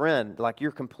 my friend, like,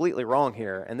 you're completely wrong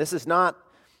here. And this is not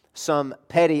some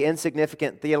petty,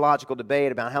 insignificant theological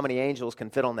debate about how many angels can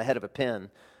fit on the head of a pin.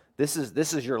 This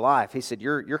is your life. He said,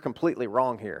 you're completely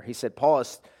wrong here. He said, Paul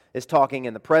is talking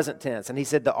in the present tense. And he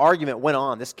said, the argument went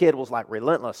on. This kid was like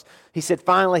relentless. He said,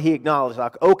 finally he acknowledged,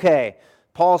 like, okay,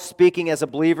 Paul's speaking as a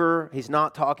believer. He's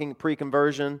not talking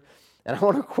pre-conversion. And I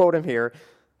want to quote him here.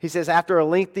 He says, after a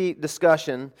lengthy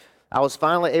discussion, I was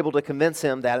finally able to convince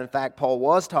him that, in fact, Paul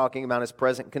was talking about his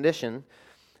present condition.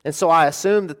 And so I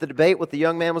assumed that the debate with the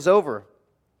young man was over.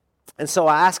 And so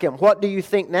I asked him, what do you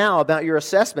think now about your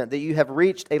assessment that you have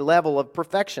reached a level of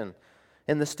perfection?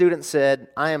 And the student said,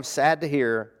 I am sad to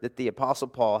hear that the Apostle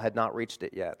Paul had not reached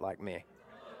it yet, like me.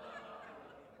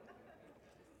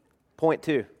 Point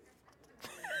 2.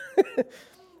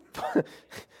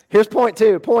 Here's point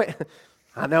 2.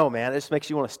 I know, man. It just makes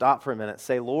you want to stop for a minute.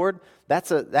 Say, Lord,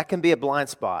 that can be a blind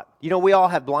spot. You know, we all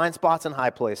have blind spots in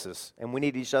high places, and we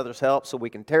need each other's help so we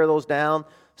can tear those down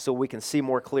so we can see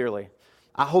more clearly.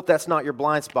 I hope that's not your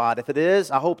blind spot. If it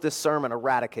is, I hope this sermon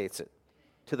eradicates it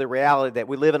to the reality that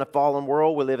we live in a fallen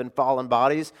world, we live in fallen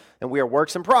bodies, and we are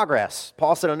works in progress.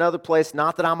 Paul said in another place,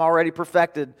 not that I'm already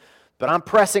perfected, but I'm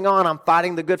pressing on, I'm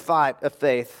fighting the good fight of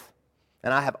faith,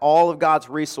 and I have all of God's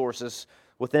resources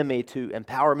within me to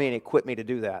empower me and equip me to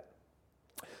do that.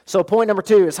 So point number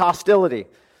 2 is hostility.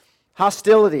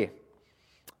 Hostility.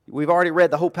 We've already read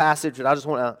the whole passage, but I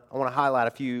want to highlight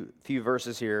a few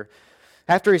verses here.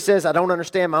 After he says, I don't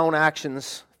understand my own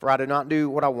actions, for I do not do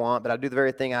what I want, but I do the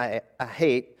very thing I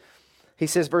hate. He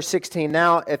says, verse 16,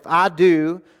 now if I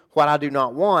do what I do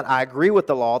not want, I agree with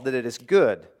the law that it is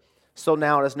good. So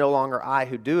now it is no longer I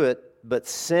who do it, but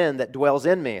sin that dwells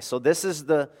in me. So this is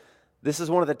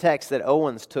one of the texts that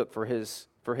Owens took for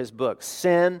his book.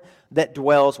 Sin that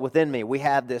dwells within me. We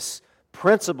have this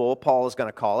principle, Paul is going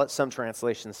to call it, some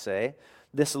translations say,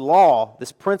 this law,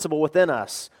 this principle within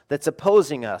us that's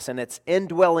opposing us, and it's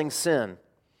indwelling sin.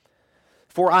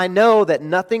 For I know that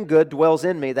nothing good dwells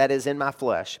in me, that is in my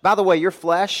flesh. By the way, your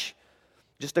flesh,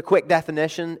 just a quick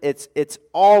definition, it's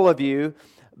all of you,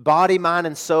 body, mind,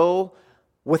 and soul,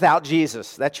 without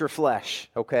Jesus. That's your flesh,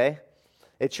 okay?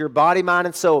 It's your body, mind,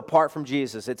 and soul apart from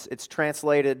Jesus. It's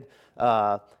translated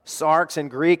sarx in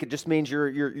Greek. It just means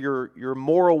your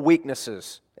moral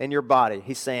weaknesses in your body.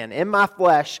 He's saying, in my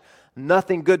flesh,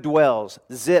 nothing good dwells.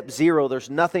 Zero. There's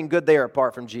nothing good there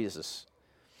apart from Jesus.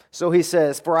 So he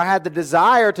says, for I had the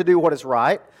desire to do what is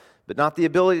right, but not the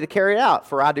ability to carry it out.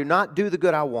 For I do not do the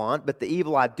good I want, but the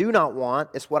evil I do not want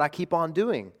is what I keep on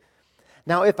doing.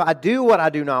 Now if I do what I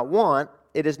do not want,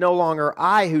 it is no longer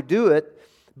I who do it,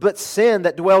 but sin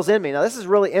that dwells in me. Now this is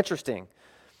really interesting.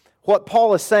 What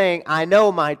Paul is saying, I know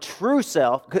my true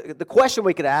self. The question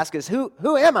we could ask is,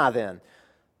 who am I then?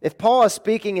 If Paul is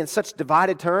speaking in such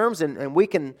divided terms and we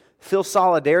can feel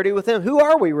solidarity with him, who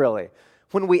are we really?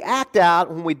 When we act out,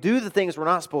 when we do the things we're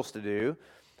not supposed to do,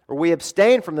 or we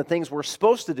abstain from the things we're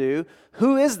supposed to do,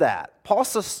 who is that? Paul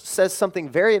says something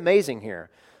very amazing here.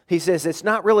 He says, it's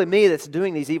not really me that's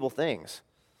doing these evil things.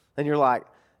 And you're like,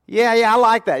 yeah, I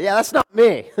like that. Yeah, that's not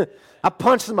me. I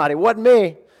punched somebody. It wasn't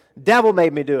me. Devil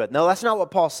made me do it. No, that's not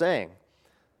what Paul's saying.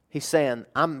 He's saying,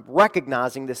 I'm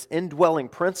recognizing this indwelling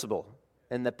principle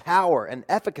and the power and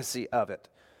efficacy of it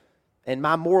and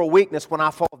my moral weakness when I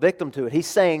fall victim to it. He's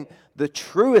saying the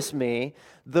truest me,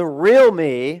 the real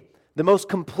me, the most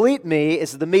complete me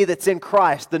is the me that's in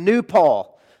Christ, the new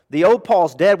Paul. The old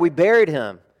Paul's dead. We buried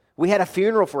him. We had a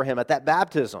funeral for him at that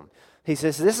baptism. He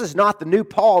says, this is not the new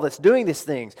Paul that's doing these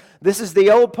things. This is the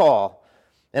old Paul.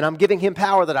 And I'm giving him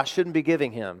power that I shouldn't be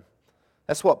giving him.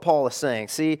 That's what Paul is saying.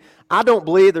 See, I don't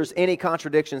believe there's any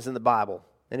contradictions in the Bible.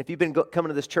 And if you've been coming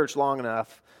to this church long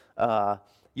enough,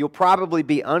 you'll probably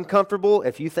be uncomfortable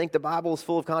if you think the Bible is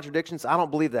full of contradictions. I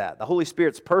don't believe that. The Holy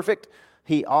Spirit's perfect.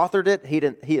 He authored it.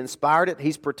 He inspired it.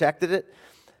 He's protected it.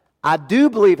 I do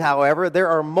believe, however, there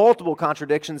are multiple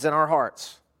contradictions in our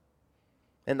hearts,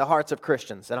 in the hearts of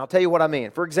Christians. And I'll tell you what I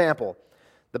mean. For example,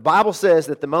 the Bible says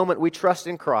that the moment we trust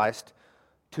in Christ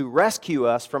to rescue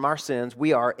us from our sins,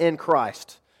 we are in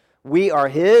Christ. We are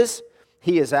His.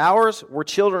 He is ours. We're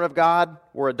children of God.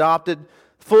 We're adopted.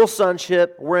 Full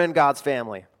sonship. We're in God's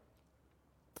family.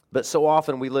 But so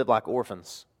often we live like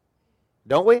orphans.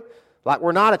 Don't we? Like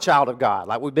we're not a child of God.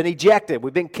 Like we've been ejected.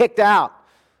 We've been kicked out.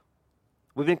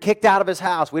 We've been kicked out of His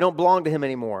house. We don't belong to Him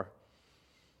anymore.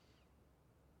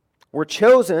 We're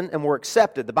chosen and we're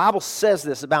accepted. The Bible says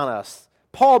this about us.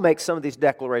 Paul makes some of these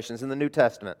declarations in the New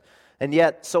Testament. And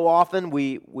yet, so often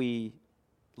we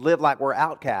live like we're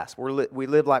outcasts. We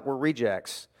live like we're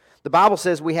rejects. The Bible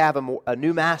says we have a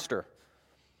new master,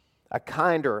 a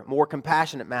kinder, more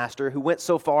compassionate master who went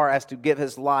so far as to give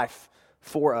His life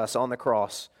for us on the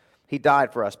cross. He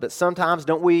died for us. But sometimes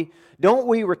don't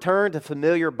we return to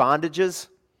familiar bondages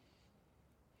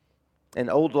and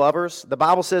old lovers? The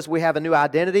Bible says we have a new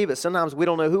identity, but sometimes we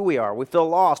don't know who we are. We feel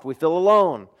lost. We feel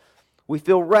alone. We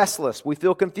feel restless. We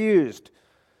feel confused.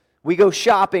 We go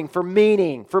shopping for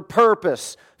meaning, for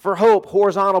purpose, for hope,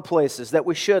 horizontal places that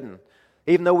we shouldn't,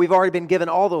 even though we've already been given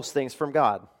all those things from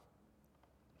God.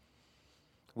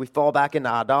 We fall back into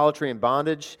idolatry and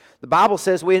bondage. The Bible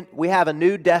says we have a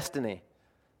new destiny.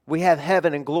 We have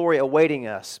heaven and glory awaiting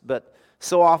us, but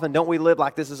so often don't we live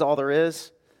like this is all there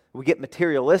is? We get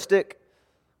materialistic.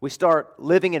 We start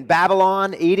living in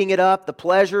Babylon, eating it up, the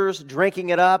pleasures, drinking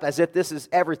it up as if this is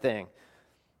everything.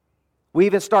 We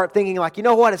even start thinking like, you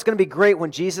know what, it's going to be great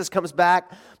when Jesus comes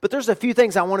back, but there's a few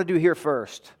things I want to do here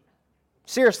first.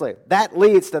 Seriously, that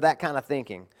leads to that kind of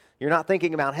thinking. You're not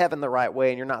thinking about heaven the right way,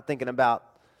 and you're not thinking about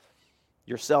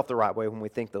yourself the right way when we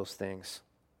think those things.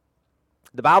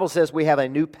 The Bible says we have a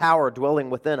new power dwelling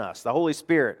within us, the Holy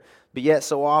Spirit, but yet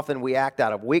so often we act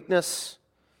out of weakness.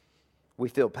 We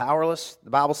feel powerless. The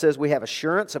Bible says we have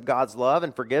assurance of God's love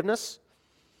and forgiveness,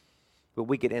 but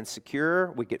we get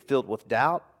insecure, we get filled with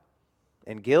doubt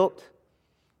and guilt.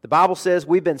 The Bible says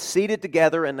we've been seated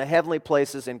together in the heavenly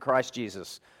places in Christ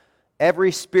Jesus.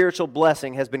 Every spiritual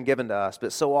blessing has been given to us,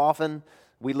 but so often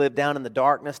we live down in the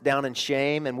darkness, down in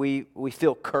shame, and we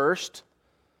feel cursed.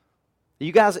 Are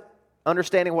you guys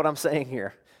understanding what I'm saying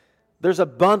here? There's a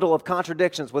bundle of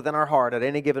contradictions within our heart at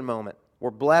any given moment. We're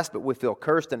blessed, but we feel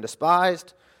cursed and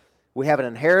despised. We have an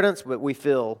inheritance, but we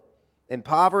feel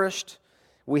impoverished.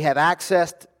 We have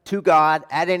access to God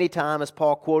at any time, as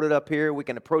Paul quoted up here. We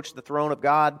can approach the throne of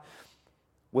God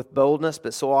with boldness,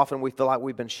 but so often we feel like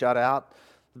we've been shut out.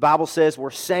 The Bible says we're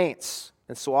saints,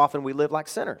 and so often we live like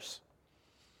sinners.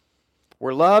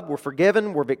 We're loved, we're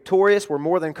forgiven, we're victorious, we're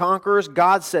more than conquerors.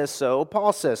 God says so,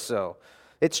 Paul says so.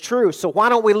 It's true, so why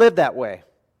don't we live that way?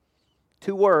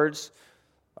 2 words,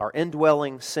 our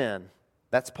indwelling sin.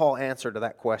 That's Paul's answer to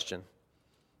that question.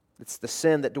 It's the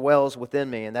sin that dwells within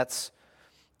me, and that's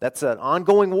an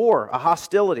ongoing war, a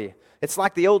hostility. It's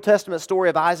like the Old Testament story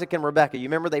of Isaac and Rebekah. You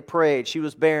remember they prayed, she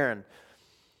was barren.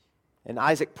 And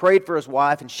Isaac prayed for his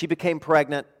wife, and she became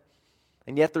pregnant.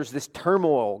 And yet there's this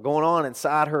turmoil going on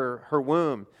inside her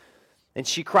womb. And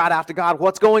she cried out to God,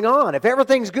 what's going on? If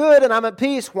everything's good and I'm at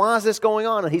peace, why is this going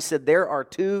on? And he said, there are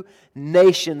 2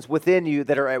 nations within you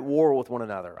that are at war with one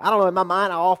another. I don't know, in my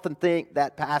mind, I often think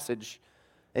that passage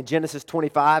in Genesis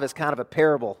 25 is kind of a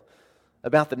parable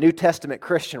about the New Testament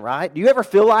Christian, right? Do you ever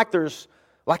feel like there's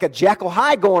like a Jekyll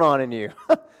Hyde going on in you?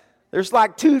 There's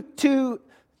like two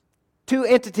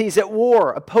entities at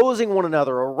war, opposing one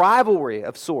another, a rivalry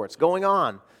of sorts going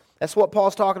on. That's what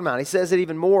Paul's talking about. He says it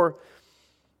even more,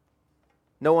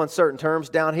 no uncertain terms,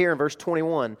 down here in verse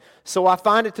 21. So I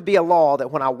find it to be a law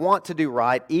that when I want to do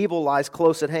right, evil lies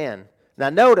close at hand. Now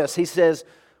notice, he says,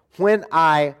 when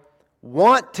I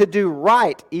want to do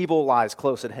right, evil lies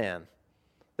close at hand.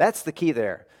 That's the key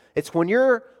there. It's when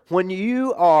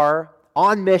you are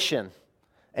on mission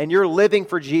and you're living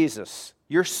for Jesus,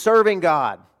 you're serving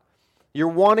God, you're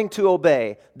wanting to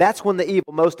obey, that's when the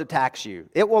evil most attacks you.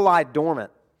 It will lie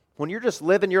dormant. When you're just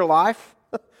living your life,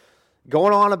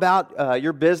 going on about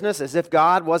your business as if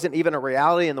God wasn't even a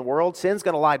reality in the world, sin's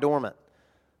going to lie dormant.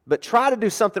 But try to do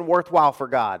something worthwhile for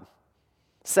God.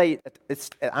 Say,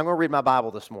 I'm going to read my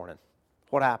Bible this morning.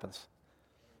 What happens?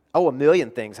 Oh, a million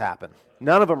things happen.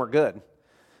 None of them are good.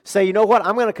 Say, you know what?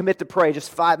 I'm going to commit to pray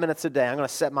just 5 minutes a day. I'm going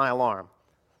to set my alarm.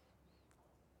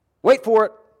 Wait for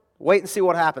it. Wait and see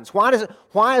what happens. Why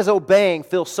does obeying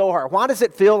feel so hard? Why does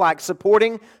it feel like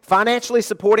financially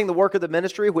supporting the work of the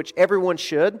ministry, which everyone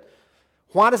should?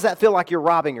 Why does that feel like you're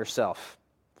robbing yourself?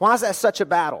 Why is that such a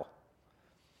battle?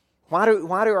 Why do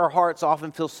our hearts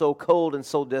often feel so cold and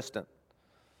so distant?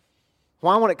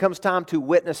 Why, when it comes time to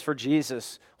witness for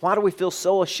Jesus, why do we feel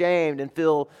so ashamed and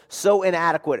feel so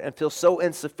inadequate and feel so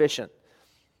insufficient?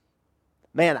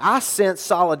 Man, I sense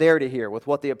solidarity here with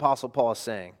what the Apostle Paul is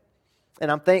saying. And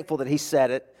I'm thankful that he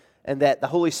said it and that the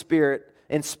Holy Spirit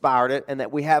inspired it and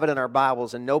that we have it in our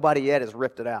Bibles and nobody yet has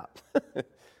ripped it out.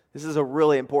 This is a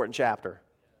really important chapter.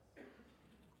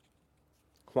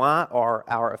 Why are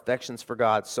our affections for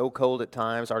God so cold at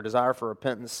times, our desire for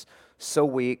repentance so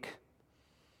weak?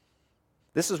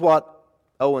 This is what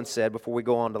Owen said before we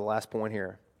go on to the last point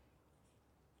here.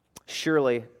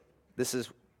 Surely, this is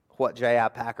what J.I.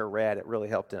 Packer read. It really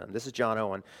helped him. This is John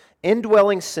Owen.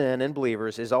 Indwelling sin in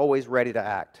believers is always ready to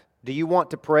act. Do you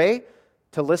want to pray,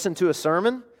 to listen to a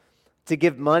sermon, to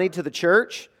give money to the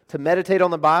church, to meditate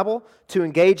on the Bible, to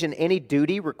engage in any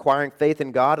duty requiring faith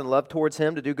in God and love towards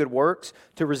Him, to do good works,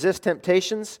 to resist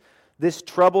temptations? This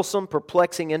troublesome,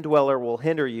 perplexing indweller will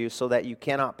hinder you so that you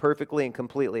cannot perfectly and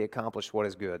completely accomplish what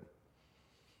is good.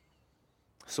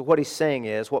 So what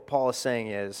Paul is saying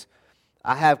is,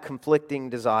 I have conflicting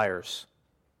desires.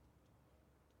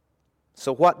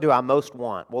 So what do I most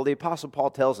want? Well, the Apostle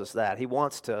Paul tells us that. He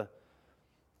wants to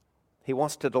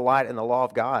delight in the law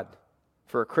of God.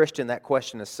 For a Christian, that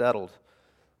question is settled.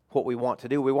 What we want to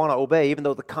do. We want to obey, even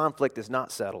though the conflict is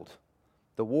not settled.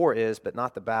 The war is, but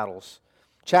not the battles.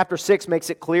 Chapter 6 makes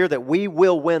it clear that we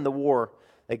will win the war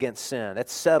against sin.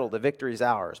 It's settled. The victory is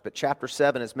ours. But chapter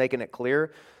 7 is making it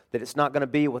clear that it's not going to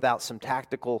be without some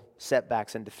tactical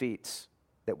setbacks and defeats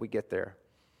that we get there.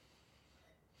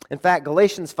 In fact,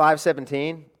 Galatians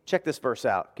 5:17, check this verse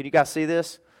out. Can you guys see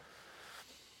this?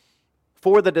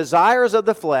 For the desires of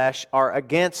the flesh are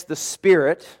against the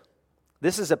Spirit.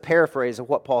 This is a paraphrase of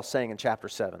what Paul's saying in chapter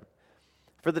 7.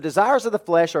 For the desires of the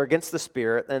flesh are against the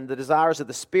Spirit, and the desires of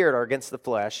the Spirit are against the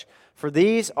flesh. For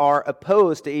these are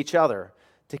opposed to each other,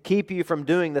 to keep you from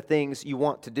doing the things you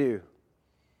want to do.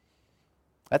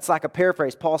 That's like a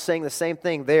paraphrase. Paul's saying the same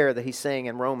thing there that he's saying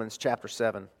in Romans chapter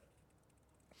 7.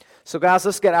 So guys,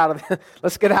 let's get out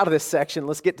of this section.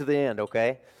 Let's get to the end,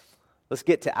 okay? Let's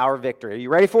get to our victory. Are you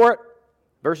ready for it?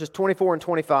 Verses 24 and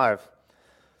 25.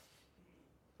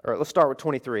 All right, let's start with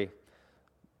 23.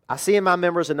 I see in my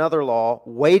members another law,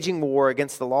 waging war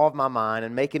against the law of my mind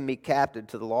and making me captive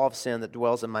to the law of sin that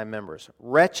dwells in my members.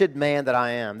 Wretched man that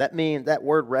I am. That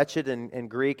word wretched in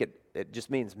Greek, it just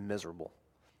means miserable.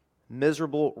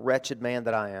 Miserable, wretched man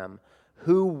that I am.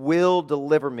 Who will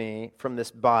deliver me from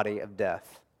this body of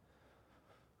death?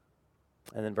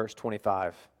 And then verse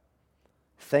 25.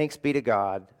 Thanks be to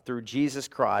God through Jesus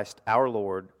Christ our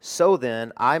Lord. So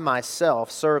then, I myself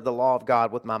serve the law of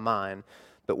God with my mind,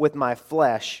 but with my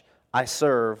flesh I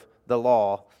serve the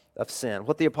law of sin.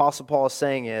 What the Apostle Paul is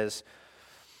saying is,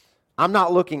 I'm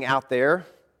not looking out there.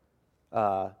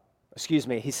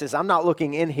 He says, I'm not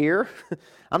looking in here.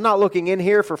 I'm not looking in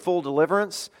here for full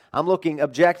deliverance. I'm looking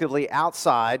objectively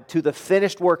outside to the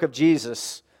finished work of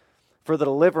Jesus for the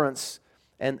deliverance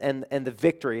and the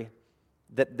victory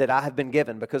that I have been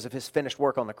given because of His finished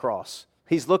work on the cross.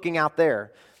 He's looking out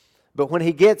there. But when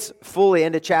he gets fully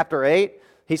into chapter 8,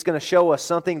 he's going to show us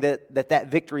something that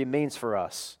victory means for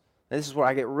us. And this is where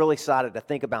I get really excited to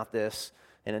think about this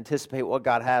and anticipate what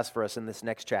God has for us in this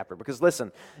next chapter. Because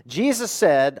listen, Jesus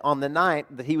said on the night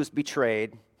that He was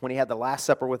betrayed, when He had the Last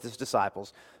Supper with His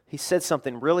disciples, He said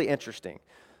something really interesting.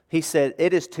 He said,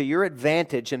 it is to your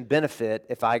advantage and benefit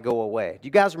if I go away. Do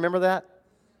you guys remember that?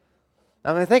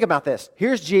 I mean, think about this.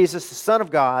 Here's Jesus, the Son of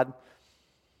God,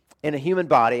 in a human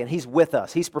body, and He's with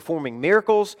us. He's performing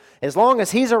miracles. As long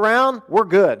as He's around, we're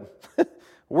good.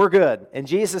 We're good. And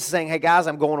Jesus is saying, hey guys,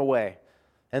 I'm going away.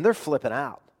 And they're flipping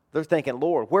out. They're thinking,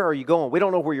 Lord, where are you going? We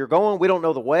don't know where you're going. We don't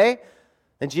know the way.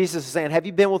 And Jesus is saying, have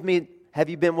you been with me? Have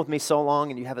you been with me so long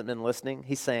and you haven't been listening?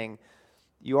 He's saying,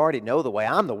 you already know the way.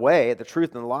 I'm the way, the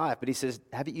truth, and the life. But He says,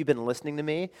 haven't you been listening to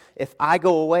me? If I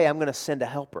go away, I'm going to send a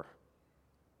helper.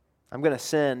 I'm going to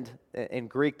send, in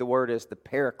Greek the word is the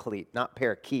paraclete, not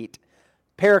parakeet.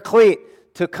 Paraclete,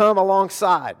 to come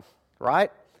alongside, right?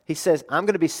 He says, I'm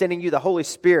going to be sending you the Holy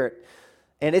Spirit,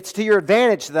 and it's to your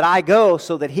advantage that I go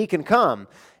so that He can come.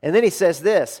 And then He says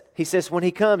this, He says, when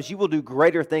He comes, you will do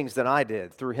greater things than I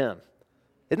did through Him.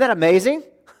 Isn't that amazing?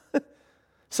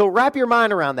 So wrap your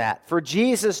mind around that. For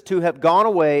Jesus to have gone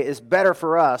away is better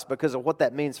for us because of what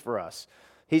that means for us.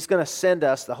 He's going to send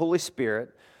us the Holy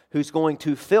Spirit, who's going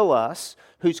to fill us,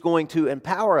 who's going to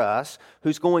empower us,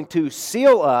 who's going to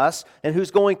seal us, and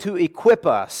who's going to equip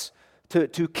us to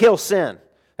kill sin.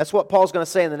 That's what Paul's going to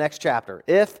say in the next chapter.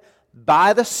 If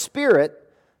by the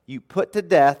Spirit you put to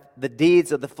death the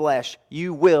deeds of the flesh,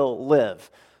 you will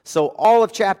live. So all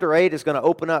of chapter 8 is going to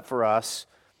open up for us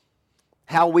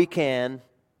how we can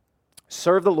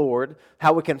serve the Lord,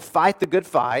 how we can fight the good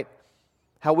fight,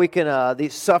 how we can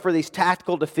suffer these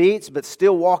tactical defeats, but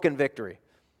still walk in victory.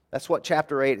 That's what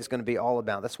chapter 8 is going to be all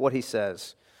about. That's what he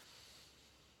says.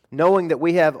 Knowing that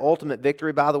we have ultimate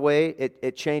victory, by the way,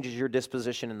 it changes your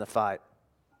disposition in the fight.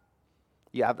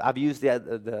 Yeah, I've used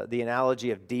the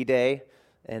analogy of D-Day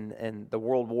and the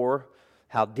World War.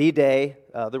 How D-Day,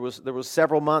 there was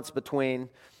several months between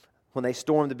when they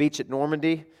stormed the beach at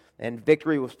Normandy, and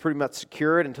victory was pretty much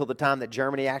secured until the time that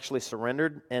Germany actually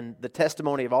surrendered. And the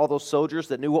testimony of all those soldiers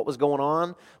that knew what was going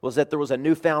on was that there was a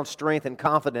newfound strength and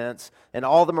confidence, and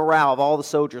all the morale of all the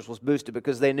soldiers was boosted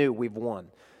because they knew we've won.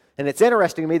 And it's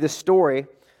interesting to me, this story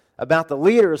about the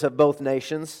leaders of both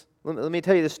nations. Let me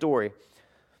tell you this story.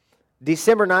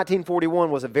 December 1941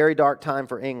 was a very dark time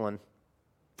for England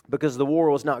because the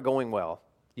war was not going well.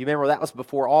 You remember that was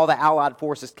before all the Allied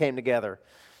forces came together.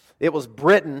 It was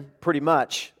Britain, pretty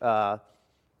much, I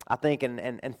think,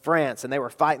 and France, and they were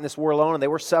fighting this war alone, and they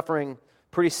were suffering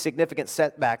pretty significant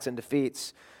setbacks and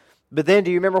defeats. But then,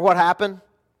 do you remember what happened?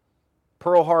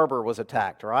 Pearl Harbor was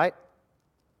attacked, right?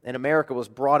 And America was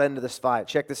brought into this fight.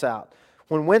 Check this out.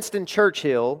 When Winston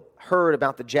Churchill heard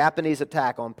about the Japanese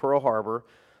attack on Pearl Harbor,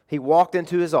 he walked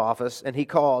into his office, and he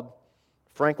called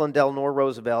Franklin Delano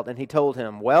Roosevelt, and he told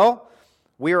him, well,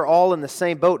 we are all in the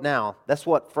same boat now. That's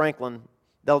what Franklin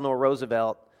Delano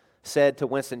Roosevelt said to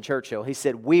Winston Churchill. He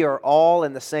said, we are all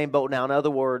in the same boat now. In other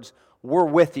words, we're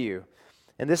with you.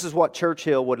 And this is what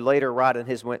Churchill would later write in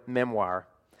his memoir.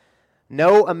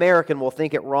 No American will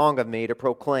think it wrong of me to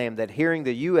proclaim that hearing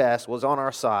the U.S. was on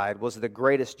our side was the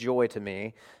greatest joy to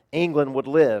me. England would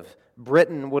live.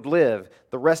 Britain would live.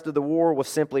 The rest of the war was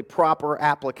simply proper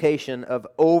application of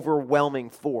overwhelming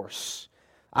force.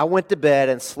 I went to bed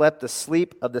and slept the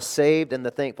sleep of the saved and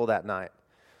the thankful that night.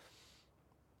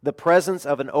 The presence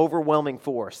of an overwhelming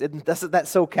force. Doesn't that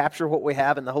so capture what we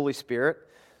have in the Holy Spirit?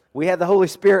 We have the Holy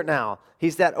Spirit now.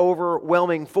 He's that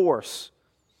overwhelming force.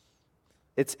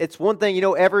 It's one thing, you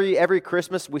know, every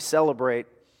Christmas we celebrate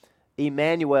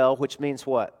Emmanuel, which means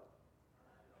what?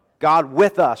 God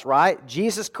with us, right?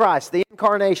 Jesus Christ, the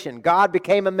incarnation. God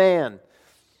became a man.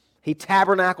 He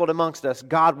tabernacled amongst us,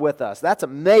 God with us. That's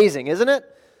amazing, isn't it?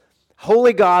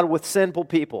 Holy God with sinful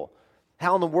people.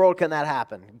 How in the world can that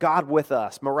happen? God with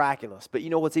us, miraculous. But you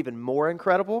know what's even more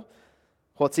incredible?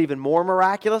 What's even more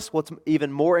miraculous? What's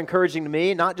even more encouraging to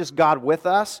me? Not just God with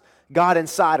us, God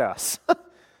inside us.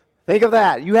 Think of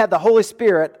that. You have the Holy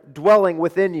Spirit dwelling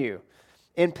within you,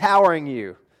 empowering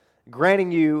you,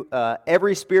 granting you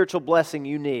every spiritual blessing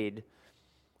you need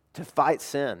to fight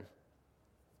sin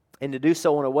and to do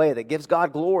so in a way that gives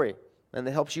God glory and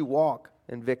that helps you walk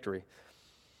in victory.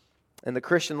 In the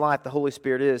Christian life, the Holy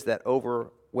Spirit is that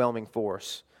overwhelming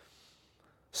force.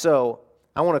 So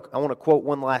I want to quote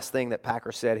one last thing that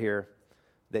Packer said here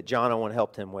that John Owen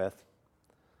helped him with.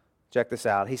 Check this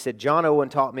out. He said, John Owen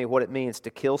taught me what it means to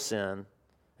kill sin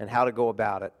and how to go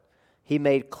about it. He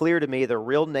made clear to me the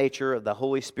real nature of the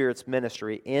Holy Spirit's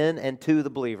ministry in and to the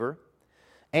believer,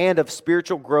 and of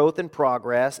spiritual growth and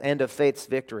progress, and of faith's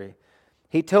victory.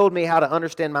 He told me how to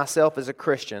understand myself as a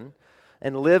Christian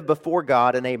and live before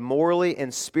God in a morally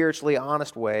and spiritually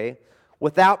honest way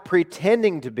without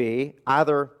pretending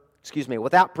either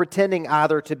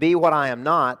to be what I am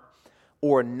not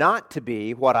or not to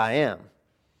be what I am.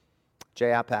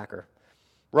 J.I. Packer.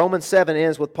 Romans 7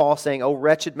 ends with Paul saying, O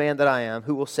wretched man that I am,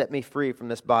 who will set me free from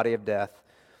this body of death?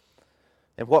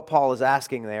 And what Paul is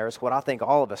asking there is what I think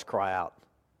all of us cry out.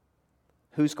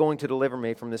 Who's going to deliver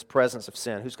me from this presence of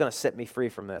sin? Who's going to set me free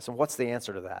from this? And what's the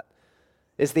answer to that?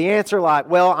 Is the answer like,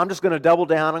 well, I'm just going to double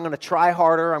down, I'm going to try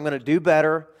harder, I'm going to do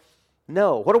better?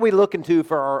 No. What are we looking to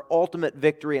for our ultimate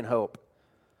victory and hope?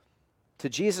 To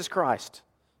Jesus Christ,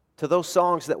 to those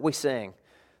songs that we sing,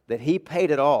 that He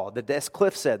paid it all. As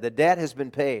Cliff said, the debt has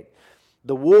been paid.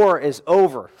 The war is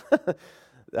over.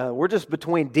 We're just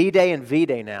between D-Day and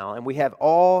V-Day now, and we have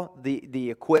all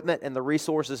the equipment and the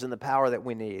resources and the power that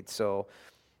we need. So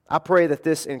I pray that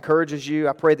this encourages you.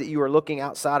 I pray that you are looking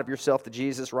outside of yourself to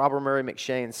Jesus. Robert Murray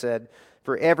McShane said,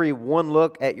 for every one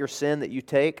look at your sin that you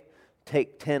take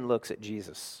 10 looks at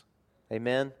Jesus.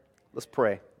 Amen? Let's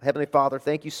pray. Heavenly Father,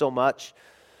 thank you so much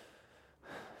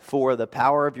for the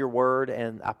power of your word,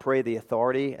 and I pray the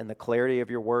authority and the clarity of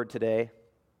your word today.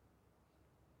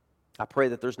 I pray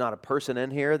that there's not a person in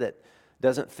here that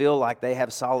doesn't feel like they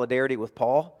have solidarity with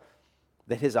Paul,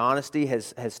 that his honesty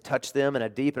has touched them in a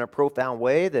deep and a profound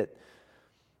way, that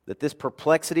this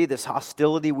perplexity, this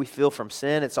hostility we feel from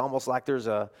sin, it's almost like there's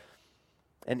an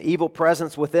evil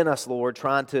presence within us, Lord,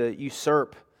 trying to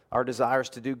usurp our desires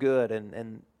to do good,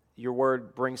 and your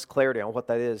word brings clarity on what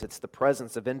that is. It's the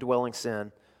presence of indwelling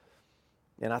sin.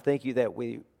 And I thank you that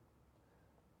we've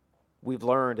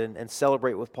learned and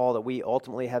celebrate with Paul that we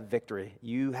ultimately have victory.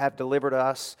 You have delivered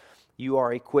us. You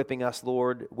are equipping us,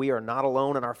 Lord. We are not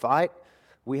alone in our fight.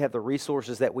 We have the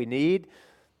resources that we need.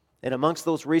 And amongst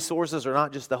those resources are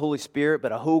not just the Holy Spirit,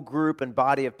 but a whole group and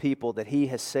body of people that He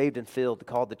has saved and filled,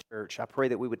 called the church. I pray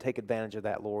that we would take advantage of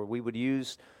that, Lord. We would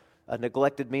use a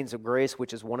neglected means of grace,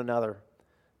 which is one another.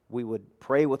 We would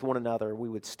pray with one another. We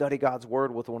would study God's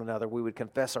word with one another. We would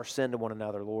confess our sin to one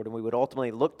another, Lord. And we would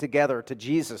ultimately look together to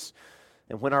Jesus.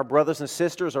 And when our brothers and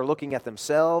sisters are looking at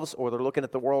themselves, or they're looking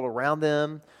at the world around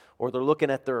them, or they're looking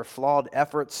at their flawed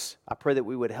efforts, I pray that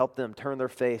we would help them turn their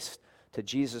face to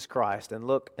Jesus Christ and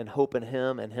look and hope in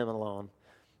Him and Him alone.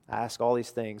 I ask all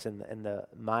these things in the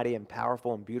mighty and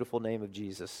powerful and beautiful name of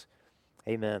Jesus.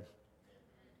 Amen.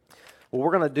 Well,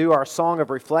 we're going to do our song of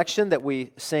reflection that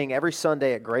we sing every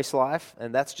Sunday at GraceLife,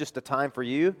 and that's just a time for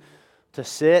you to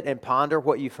sit and ponder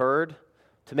what you've heard,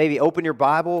 to maybe open your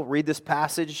Bible, read this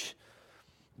passage,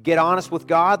 get honest with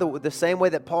God the same way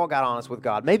that Paul got honest with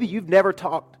God. Maybe you've never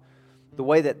talked the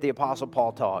way that the Apostle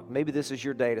Paul talked. Maybe this is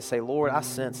your day to say, Lord, I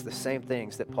sense the same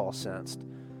things that Paul sensed.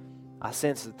 I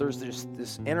sense that there's just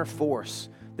this inner force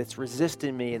that's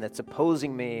resisting me and that's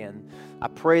opposing me, and I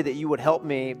pray that you would help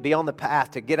me be on the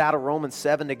path to get out of Romans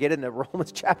 7, to get into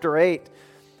Romans chapter 8,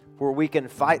 where we can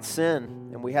fight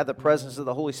sin and we have the presence of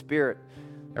the Holy Spirit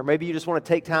Or maybe you just want to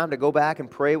take time to go back and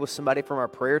pray with somebody from our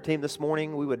prayer team this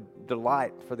morning. We would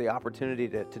delight for the opportunity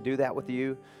to do that with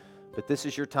you. But this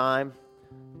is your time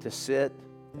to sit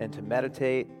and to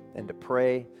meditate and to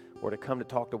pray, or to come to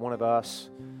talk to one of us.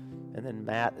 And then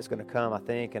Matt is going to come, I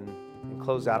think, and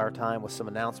close out our time with some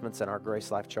announcements and our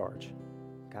GraceLife charge.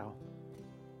 Kyle.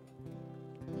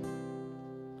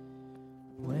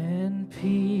 When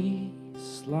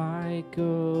peace like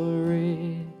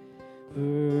a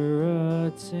river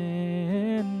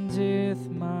attendeth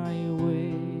my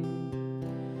way,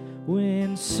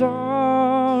 when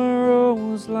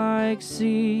sorrows like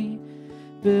sea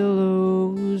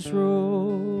billows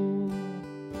roll,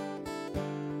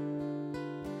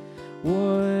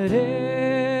 whatever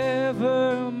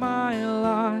my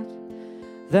lot,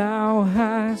 thou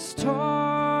hast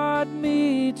taught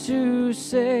me to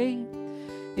say,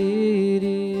 it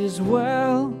is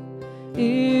well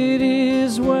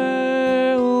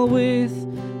with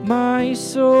my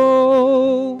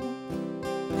soul.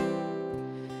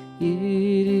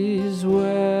 It is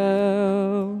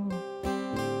well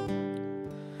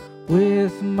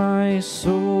with my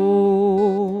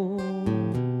soul.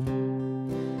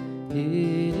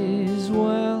 It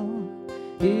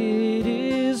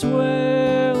is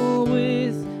well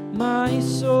with my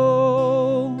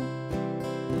soul.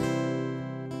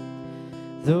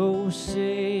 Though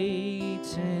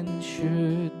Satan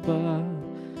should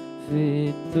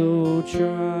buffet, though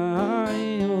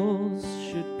trials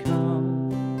should come,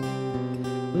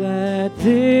 let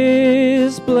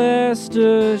this blessed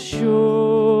assurance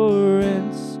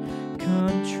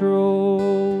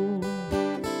control,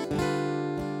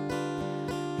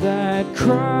 that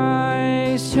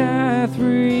Christ hath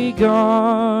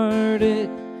regarded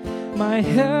my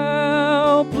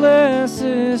helpless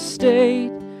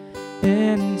estate,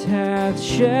 and hath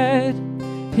shed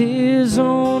his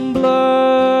own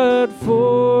blood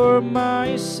for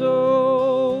my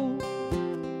soul.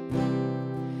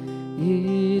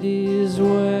 It is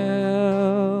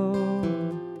well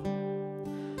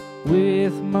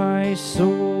with my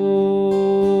soul.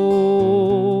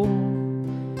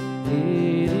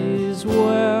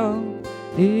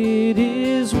 It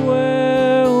is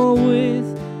well with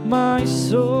my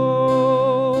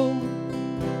soul.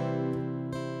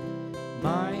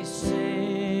 My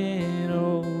sin,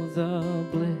 oh, the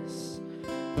bliss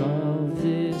of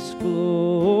this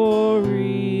glorious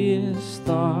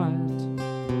thought.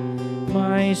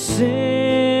 My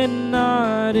sin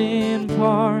not in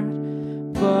part,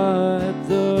 but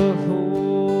the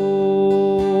whole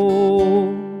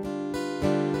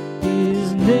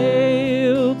is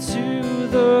nailed to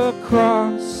the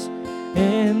cross,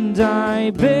 and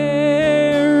I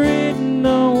bear it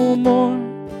no more.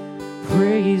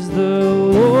 Praise the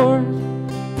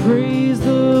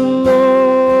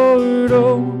Lord,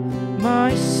 oh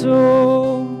my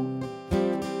soul.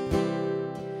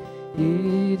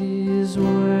 It is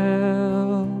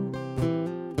well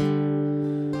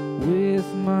with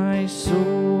my soul.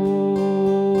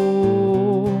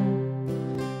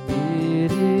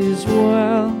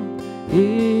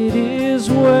 It is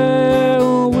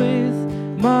well with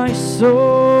my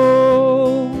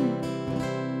soul.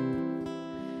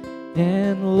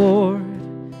 And Lord,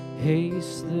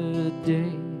 haste the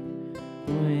day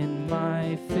when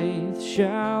my faith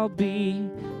shall be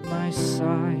my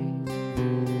sight.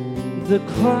 The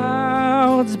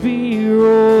clouds be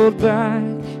rolled back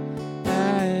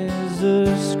as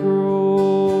a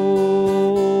scroll.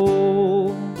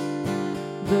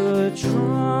 The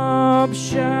trump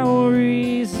shall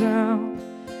resound,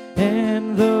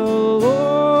 and the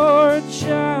Lord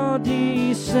shall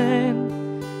descend.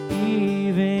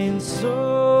 Even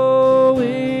so,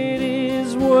 it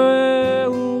is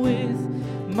well with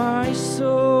my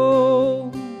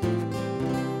soul.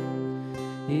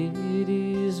 It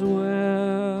is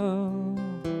well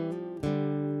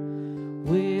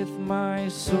with my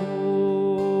soul.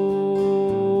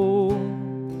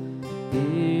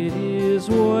 It is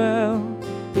well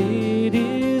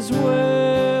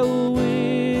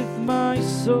with my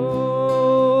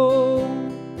soul.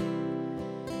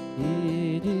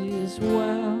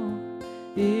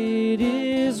 It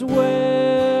is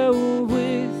well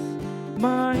with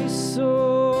my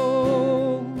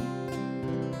soul.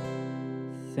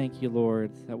 Thank you,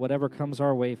 Lord, that whatever comes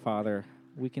our way, Father,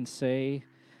 we can say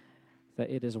that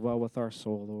it is well with our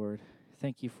soul, Lord.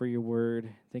 Thank you for your word.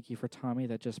 Thank you for Tommy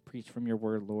that just preached from your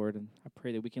word, Lord. And I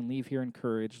pray that we can leave here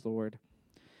encouraged, Lord.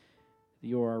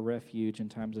 You are our refuge in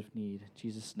times of need. In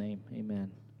Jesus' name,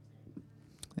 amen.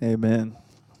 Amen.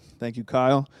 Thank you,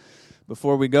 Kyle.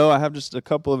 Before we go, I have just a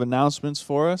couple of announcements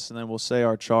for us, and then we'll say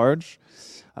our charge.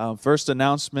 First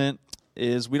announcement,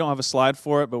 is we don't have a slide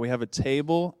for it, but we have a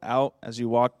table out as you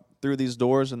walk through these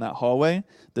doors in that hallway.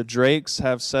 The Drakes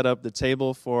have set up the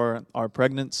table for our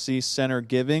pregnancy center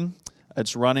giving.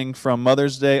 It's running from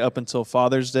Mother's Day up until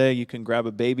Father's Day. You can grab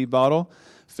a baby bottle,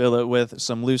 fill it with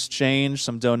some loose change,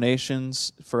 some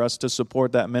donations for us to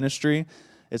support that ministry.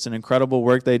 It's an incredible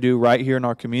work they do right here in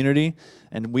our community,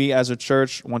 and we as a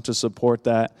church want to support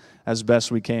that as best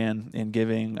we can in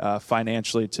giving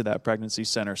financially to that pregnancy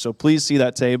center. So please see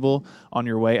that table on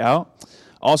your way out.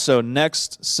 Also,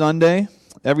 next Sunday,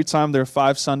 every time there are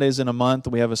 5 Sundays in a month,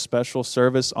 we have a special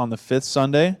service on the 5th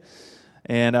Sunday.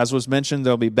 And as was mentioned,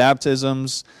 there'll be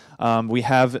baptisms. We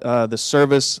have the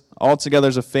service all together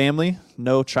as a family,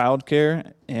 no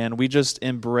childcare, and we just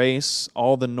embrace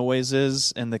all the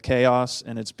noises and the chaos,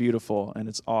 and it's beautiful and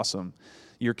it's awesome.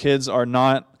 Your kids are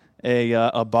not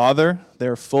a bother;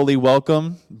 they're fully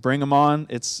welcome. Bring them on;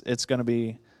 it's going to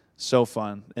be so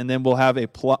fun. And then we'll have a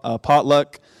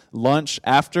potluck lunch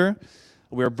after.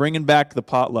 We're bringing back the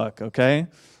potluck, okay?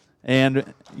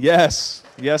 And yes,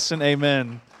 and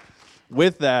amen.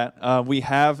 With that, we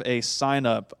have a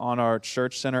sign-up on our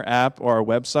Church Center app or our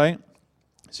website,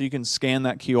 so you can scan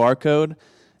that QR code,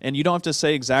 and you don't have to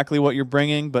say exactly what you're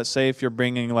bringing, but say if you're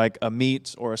bringing like a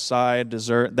meat or a side,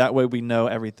 dessert, that way we know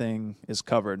everything is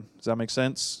covered. Does that make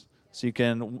sense? So you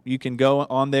can go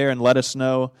on there and let us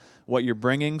know what you're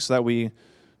bringing so that we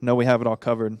know we have it all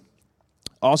covered.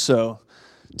 Also,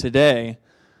 today,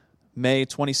 May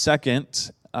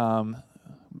 22nd,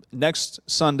 next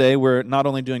Sunday, we're not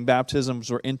only doing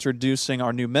baptisms, we're introducing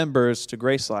our new members to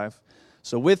GraceLife.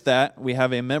 So with that, we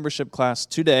have a membership class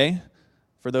today.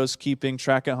 For those keeping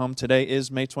track at home, today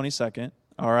is May 22nd,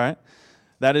 all right?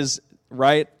 That is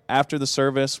right after the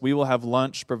service. We will have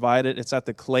lunch provided. It's at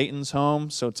the Clayton's home.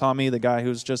 So Tommy, the guy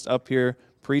who's just up here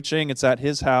preaching, it's at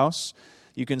his house.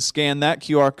 You can scan that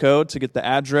QR code to get the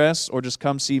address, or just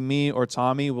come see me or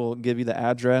Tommy. We'll give you the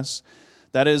address.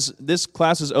 This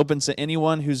class is open to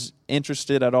anyone who's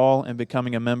interested at all in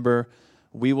becoming a member.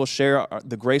 We will share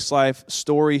the GraceLife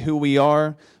story, who we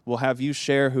are. We'll have you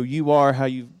share who you are, how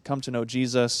you come to know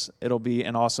Jesus. It'll be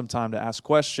an awesome time to ask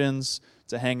questions,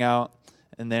 to hang out,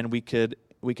 and then we can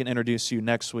introduce you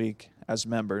next week as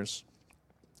members.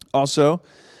 Also,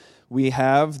 we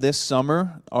have this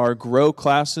summer our Grow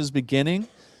classes beginning.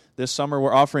 This summer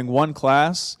we're offering one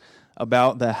class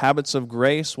about the habits of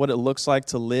grace, what it looks like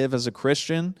to live as a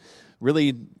Christian,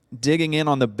 really digging in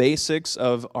on the basics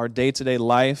of our day-to-day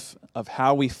life, of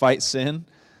how we fight sin,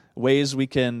 ways we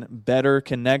can better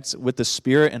connect with the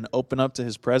Spirit and open up to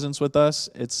His presence with us.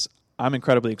 I'm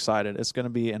incredibly excited. It's going to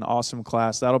be an awesome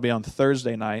class. That'll be on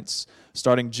Thursday nights,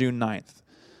 starting June 9th.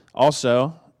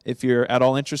 Also, if you're at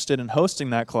all interested in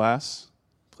hosting that class,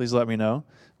 please let me know.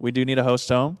 We do need a host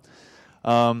home.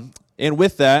 And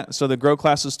with that, so the Grow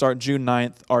classes start June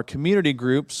 9th. Our community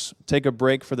groups take a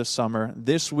break for the summer.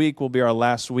 This week will be our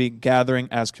last week gathering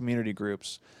as community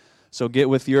groups. So get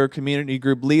with your community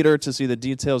group leader to see the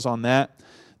details on that.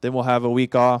 Then we'll have a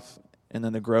week off, and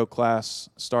then the Grow class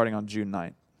starting on June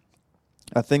 9th.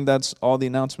 I think that's all the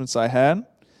announcements I had.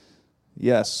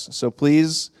 Yes, so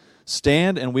please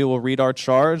stand, and we will read our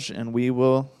charge, and we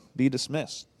will be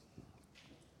dismissed.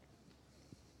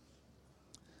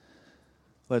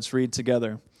 Let's read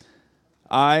together.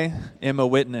 I am a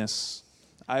witness.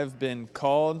 I have been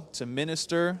called to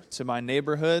minister to my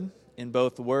neighborhood in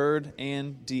both word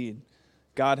and deed.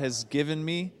 God has given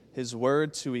me His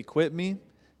word to equip me,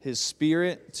 His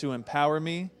Spirit to empower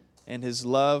me, and His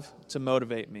love to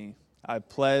motivate me. I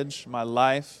pledge my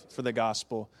life for the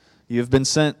gospel. You have been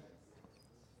sent.